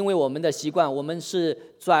因为我们的习惯，我们是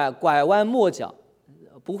拐弯抹角，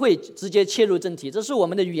不会直接切入正题，这是我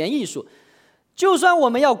们的语言艺术。就算我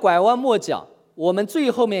们要拐弯抹角，我们最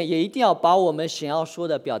后面也一定要把我们想要说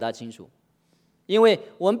的表达清楚，因为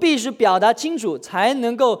我们必须表达清楚，才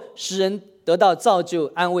能够使人得到造就、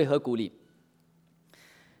安慰和鼓励。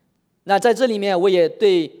那在这里面，我也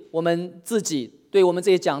对我们自己，对我们这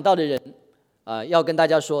些讲道的人要跟大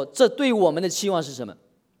家说，这对我们的期望是什么？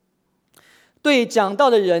对讲道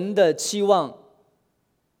的人的期望，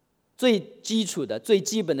最基础的、最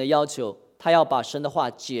基本的要求，他要把神的话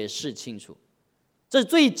解释清楚，这是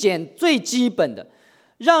最基本的，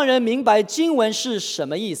让人明白经文是什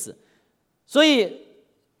么意思。所以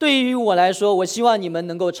对于我来说，我希望你们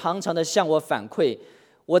能够常常的向我反馈，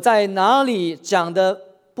我在哪里讲的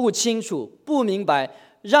不清楚、不明白，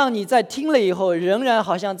让你在听了以后仍然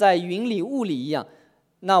好像在云里雾里一样，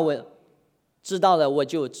那我知道了，我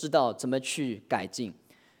就知道怎么去改进。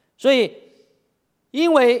所以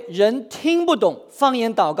因为人听不懂方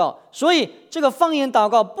言祷告，所以这个方言祷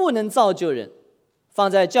告不能造就人。放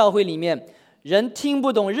在教会里面，人听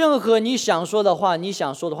不懂任何你想说的话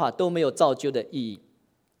都没有造就的意义。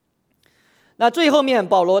那最后面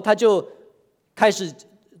保罗他就开始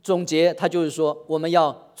总结，他就是说我们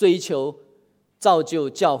要追求造就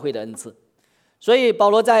教会的恩赐。所以保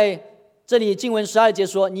罗在这里经文12节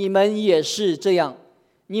说，你们也是这样，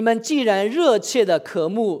你们既然热切的渴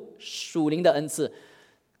慕属灵的恩赐。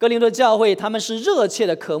哥林多教会他们是热切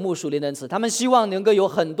的渴慕属灵的恩赐，他们希望能够有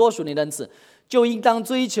很多属灵的恩赐，就应当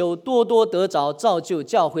追求多多得着造就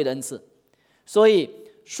教会的恩赐。所以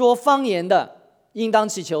说方言的应当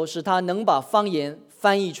祈求使他能把方言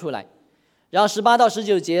翻译出来。然后18到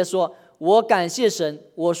19节说，我感谢神，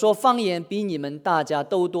我说方言比你们大家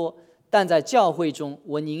都多，但在教会中，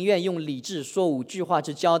我宁愿用理智说5句话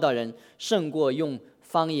去教导人，胜过用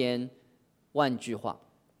方言万句话。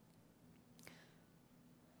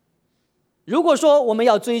如果说我们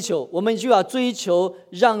要追求，我们就要追求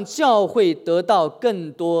让教会得到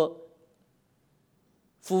更多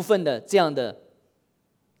福分的这样的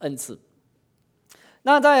恩赐。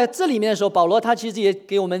那在这里面的时候，保罗他其实也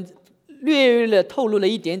给我们略略透露了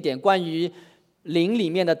一点点关于灵里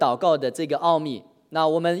面的祷告的这个奥秘。那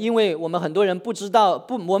因为我们很多人不知道，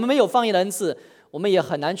我们没有方言的恩赐，我们也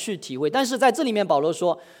很难去体会。但是在这里面保罗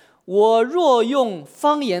说，我若用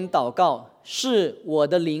方言祷告，是我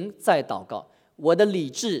的灵在祷告，我的理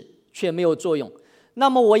智却没有作用。那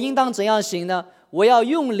么我应当怎样行呢？我要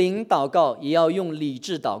用灵祷告，也要用理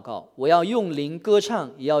智祷告；我要用灵歌唱，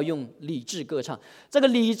也要用理智歌唱。这个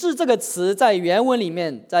理智这个词在原文里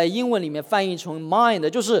面，在英文里面翻译成 mind，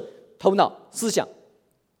 就是头脑思想。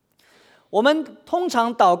我们通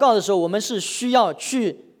常祷告的时候，我们是需要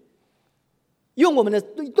去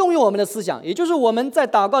动用我们的思想，也就是我们在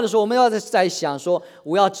祷告的时候，我们要在想说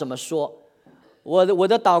我要怎么说。我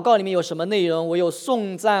的祷告里面有什么内容？我有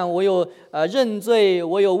颂赞，我有认罪，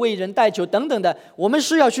我有为人代求等等的。我们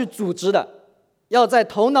是要去组织的，要在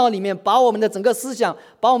头脑里面把我们的整个思想，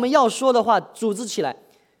把我们要说的话组织起来。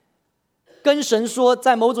跟神说，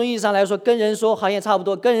在某种意义上来说，跟人说好像也差不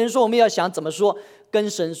多。跟人说我们要想怎么说，跟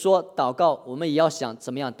神说祷告，我们也要想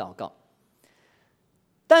怎么样祷告。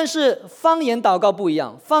但是方言祷告不一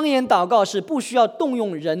样，方言祷告是不需要动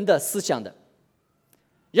用人的思想的，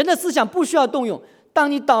人的思想不需要动用。当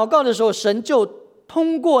你祷告的时候，神就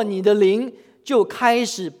通过你的灵就开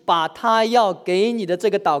始把他要给你的这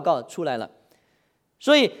个祷告出来了。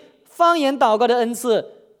所以方言祷告的恩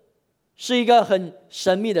赐是一个很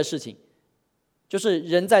神秘的事情，就是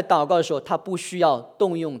人在祷告的时候，他不需要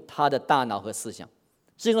动用他的大脑和思想。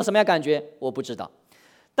是一种什么样的感觉我不知道，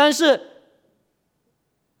但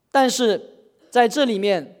是在这里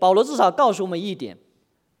面保罗至少告诉我们一点，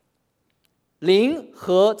灵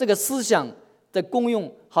和这个思想的功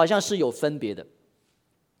用好像是有分别的。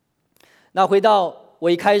那回到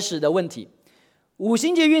我一开始的问题，五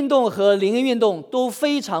旬节运动和灵恩运动都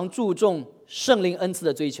非常注重圣灵恩赐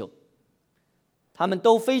的追求，他们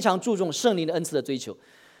都非常注重圣灵的恩赐的追求。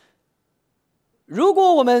如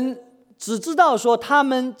果我们只知道说他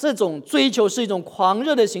们这种追求是一种狂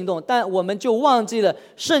热的行动，但我们就忘记了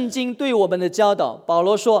圣经对我们的教导。保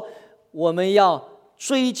罗说我们要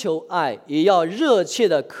追求爱，也要热切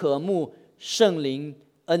的渴慕圣灵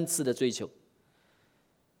恩赐的追求。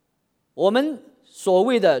我们所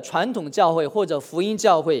谓的传统教会或者福音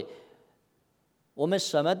教会，我们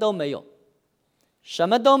什么都没有，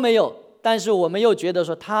但是我们又觉得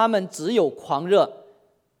说他们只有狂热，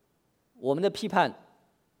我们的批判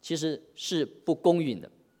其实是不公允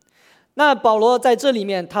的。那保罗在这里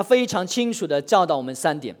面他非常清楚地教导我们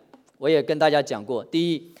3点，我也跟大家讲过。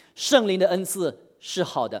第一，圣灵的恩赐是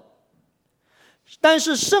好的，但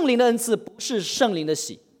是圣灵的恩赐不是圣灵的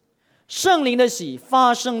喜。圣灵的喜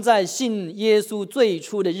发生在信耶稣最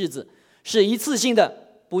初的日子，是一次性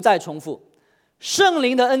的，不再重复。圣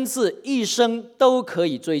灵的恩赐一生都可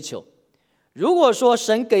以追求。如果说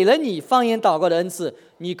神给了你方言祷告的恩赐，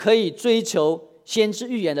你可以追求先知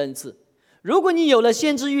预言的恩赐。如果你有了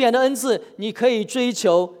先知预言的恩赐，你可以追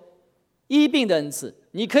求医病的恩赐，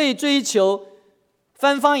你可以追求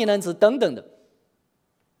翻方言的恩赐等等的。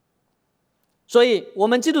所以我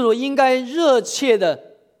们基督徒应该热切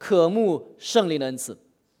的渴慕圣灵的恩赐，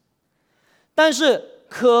但是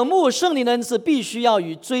渴慕圣灵的恩赐必须要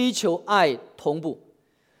与追求爱同步。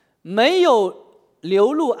没有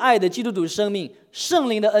流露爱的基督徒生命，圣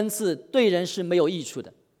灵的恩赐对人是没有益处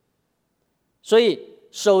的。所以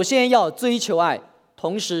首先要追求爱，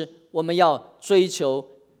同时我们要追求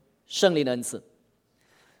圣灵的恩赐。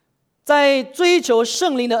在追求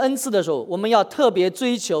圣灵的恩赐的时候，我们要特别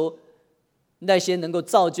追求那些能够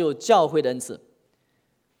造就教会的恩赐。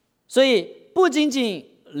所以不仅仅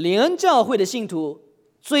灵恩教会的信徒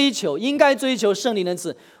应该追求圣灵的恩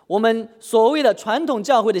赐，我们所谓的传统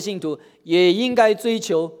教会的信徒也应该追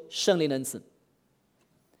求圣灵的恩赐。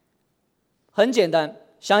很简单，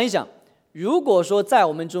想一想，如果说在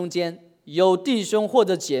我们中间有弟兄或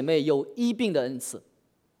者姐妹有医病的恩赐，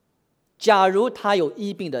假如他有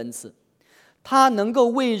医病的恩赐，他能够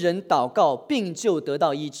为人祷告，病就得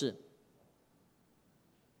到医治，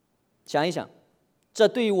想一想，这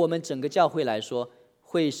对于我们整个教会来说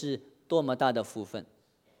会是多么大的福分。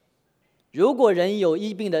如果人有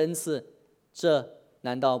医病的恩赐，这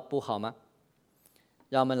难道不好吗？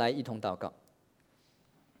让我们来一同祷告。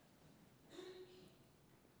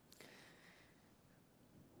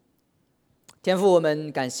天父，我们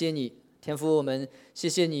感谢你，天父，我们谢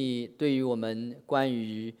谢你对于我们关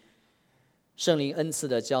于圣灵恩赐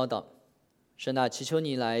的教导。神啊，祈求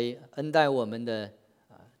你来恩待我们的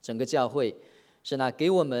整个教会，神啊，给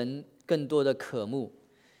我们更多的渴慕，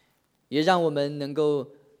也让我们能够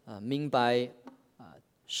明白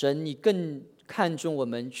神你更看重我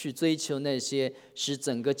们去追求那些使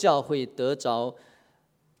整个教会得着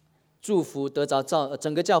祝福、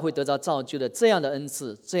整个教会得着造就的这样的恩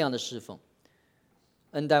赐、这样的侍奉。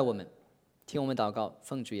恩待我们，听我们祷告，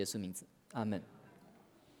奉主耶稣名字，阿们。